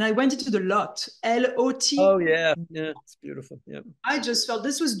 And I went into the Lot, L-O-T. Oh, yeah. Yeah, it's beautiful. Yeah. I just felt,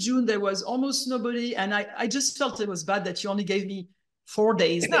 this was June, there was almost nobody. And I just felt it was bad that you only gave me 4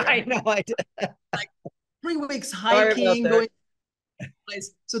 days there. I know. I did. Like 3 weeks hiking, going.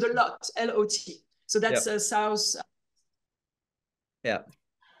 So the Lot, L-O-T. So that's south. Yeah.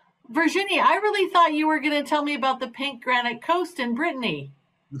 Virginie, I really thought you were going to tell me about the pink granite coast in Brittany.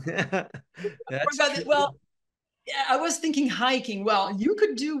 Well, yeah, I was thinking hiking. Well, you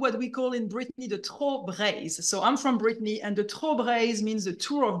could do what we call in Brittany the Trobriez. So I'm from Brittany, and the Trobriez means the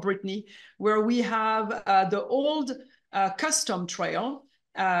tour of Brittany, where we have the old custom trail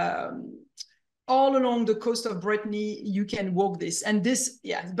all along the coast of Brittany. You can walk this, and this,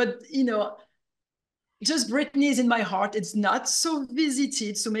 yeah. But just Brittany is in my heart. It's not so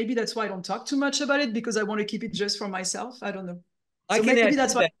visited, so maybe that's why I don't talk too much about it, because I want to keep it just for myself. I don't know. So maybe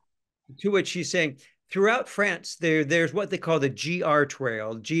that's why. To what she's saying, throughout France, there's what they call the GR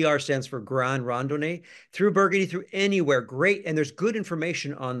Trail. GR stands for Grand Randonnée. Through Burgundy, through anywhere, great. And there's good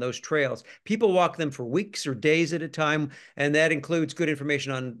information on those trails. People walk them for weeks or days at a time, and that includes good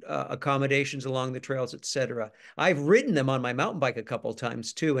information on accommodations along the trails, etc. I've ridden them on my mountain bike a couple of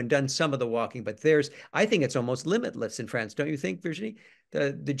times too, and done some of the walking. But I think it's almost limitless in France, don't you think, Virginie?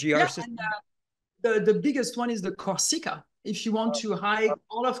 The GR system. And, the biggest one is the Corsica. If you want to hike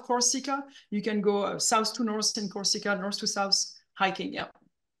all of Corsica, you can go south to north in Corsica, north to south hiking. Yeah.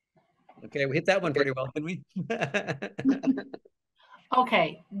 Okay, we hit that one pretty well, didn't we?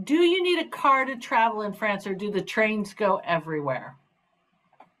 Okay, do you need a car to travel in France, or do the trains go everywhere?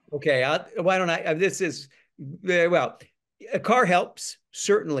 Okay, why don't I? Well, a car helps,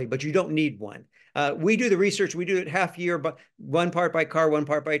 certainly, but you don't need one. We do the research. We do it half year, but one part by car, one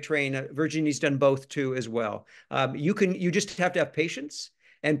part by train. Virginie's done both too as well. You just have to have patience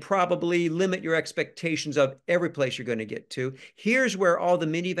and probably limit your expectations of every place you're going to get to. Here's where all the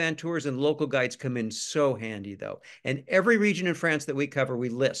minivan tours and local guides come in so handy, though. And every region in France that we cover, we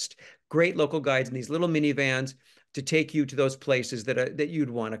list great local guides in these little minivans to take you to those places that you'd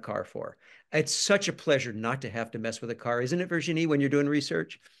want a car for. It's such a pleasure not to have to mess with a car, isn't it, Virginie, when you're doing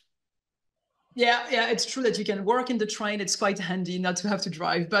research? Yeah, it's true that you can work in the train. It's quite handy not to have to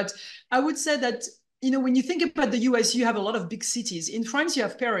drive. But I would say that, when you think about the US, you have a lot of big cities. In France, you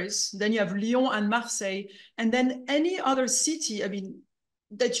have Paris, then you have Lyon and Marseille, and then any other city,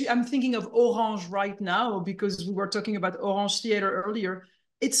 I'm thinking of Orange right now, because we were talking about Orange Theater earlier.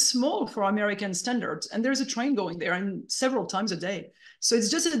 it's small for American standards, and there's a train going there and several times a day. So it's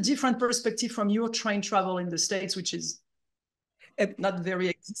just a different perspective from your train travel in the States, which is not very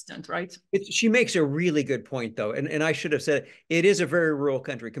existent, right? She makes a really good point, though, and I should have said it is a very rural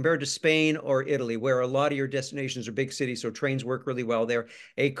country compared to Spain or Italy, where a lot of your destinations are big cities, so trains work really well there.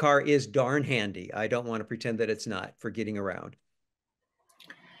 A car is darn handy. I don't want to pretend that it's not for getting around.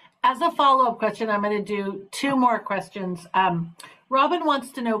 As a follow-up question, I'm going to do two more questions. Robin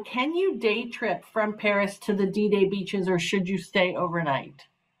wants to know, can you day trip from Paris to the D-Day beaches, or should you stay overnight?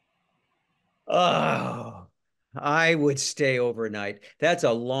 Oh, I would stay overnight. That's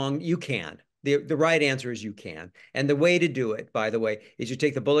a long, you can. The right answer is you can. And the way to do it, by the way, is you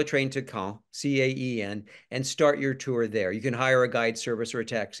take the bullet train to Caen, C-A-E-N, and start your tour there. You can hire a guide service or a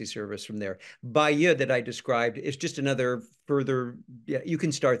taxi service from there. Bayeux that I described is just another further, yeah, you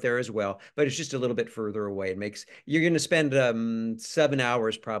can start there as well, but it's just a little bit further away. It makes, you're going to spend 7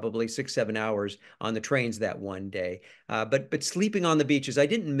 hours, probably 6, 7 hours on the trains that one day. But sleeping on the beaches, I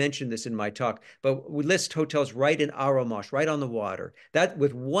didn't mention this in my talk, but we list hotels right in Arromanches, right on the water. That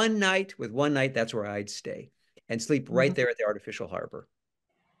with one night, that's where I'd stay and sleep right there at the artificial harbor.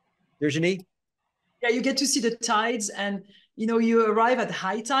 Virginie? Yeah, you get to see the tides, and you arrive at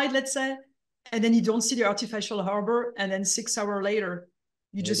high tide, let's say, and then you don't see the artificial harbor, and then 6 hours later,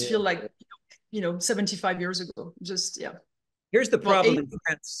 you just feel like 75 years ago. Just yeah. Here's the problem in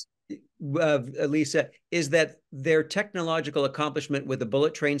France, Lisa, is that their technological accomplishment with the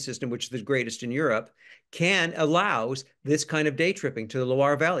bullet train system, which is the greatest in Europe, allows this kind of day tripping to the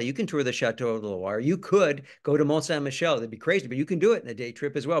Loire Valley. You can tour the Chateau of the Loire. You could go to Mont St-Michel. That'd be crazy, but you can do it in a day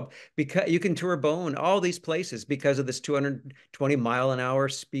trip as well. Because you can tour Beaune, all these places because of this 220-mile-an-hour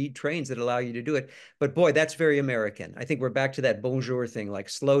speed trains that allow you to do it. But boy, that's very American. I think we're back to that bonjour thing, like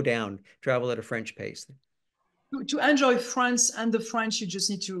slow down, travel at a French pace. To enjoy France and the French, you just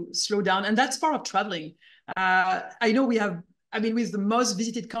need to slow down. And that's part of traveling. I know we're the most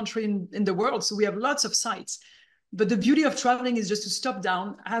visited country in the world, so we have lots of sites. But the beauty of traveling is just to stop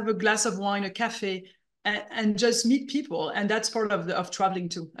down, have a glass of wine, a cafe, and just meet people. And that's part of traveling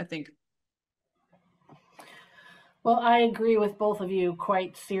too, I think. Well, I agree with both of you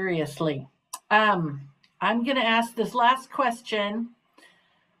quite seriously. I'm going to ask this last question.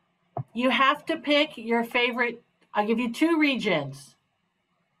 You have to pick your favorite. I'll give you 2 regions.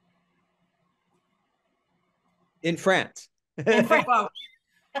 In France. In France.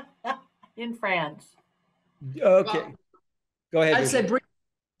 In France. Okay. Well, go ahead. I'd say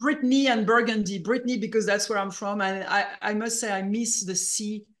Brittany and Burgundy. Brittany because that's where I'm from, and I must say I miss the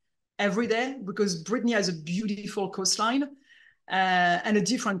sea every day because Brittany has a beautiful coastline and a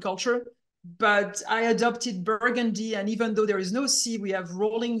different culture. But I adopted Burgundy, and even though there is no sea, we have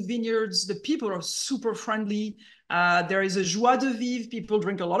rolling vineyards. The people are super friendly. There is a joie de vivre. People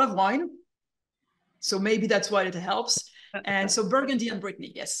drink a lot of wine. So maybe that's why it helps. And so Burgundy and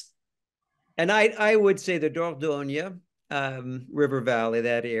Brittany, yes. And I would say the Dordogne, River Valley,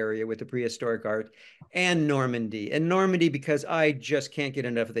 that area with the prehistoric art, and Normandy. And Normandy because I just can't get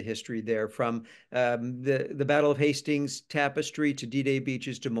enough of the history there, from the Battle of Hastings tapestry to D-Day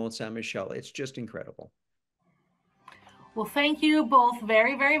beaches to Mont St-Michel. It's just incredible. Well, thank you both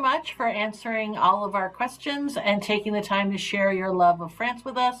very, very much for answering all of our questions and taking the time to share your love of France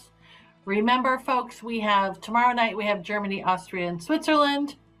with us. Remember, folks, tomorrow night we have Germany, Austria, and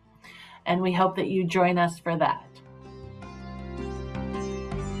Switzerland, and we hope that you join us for that.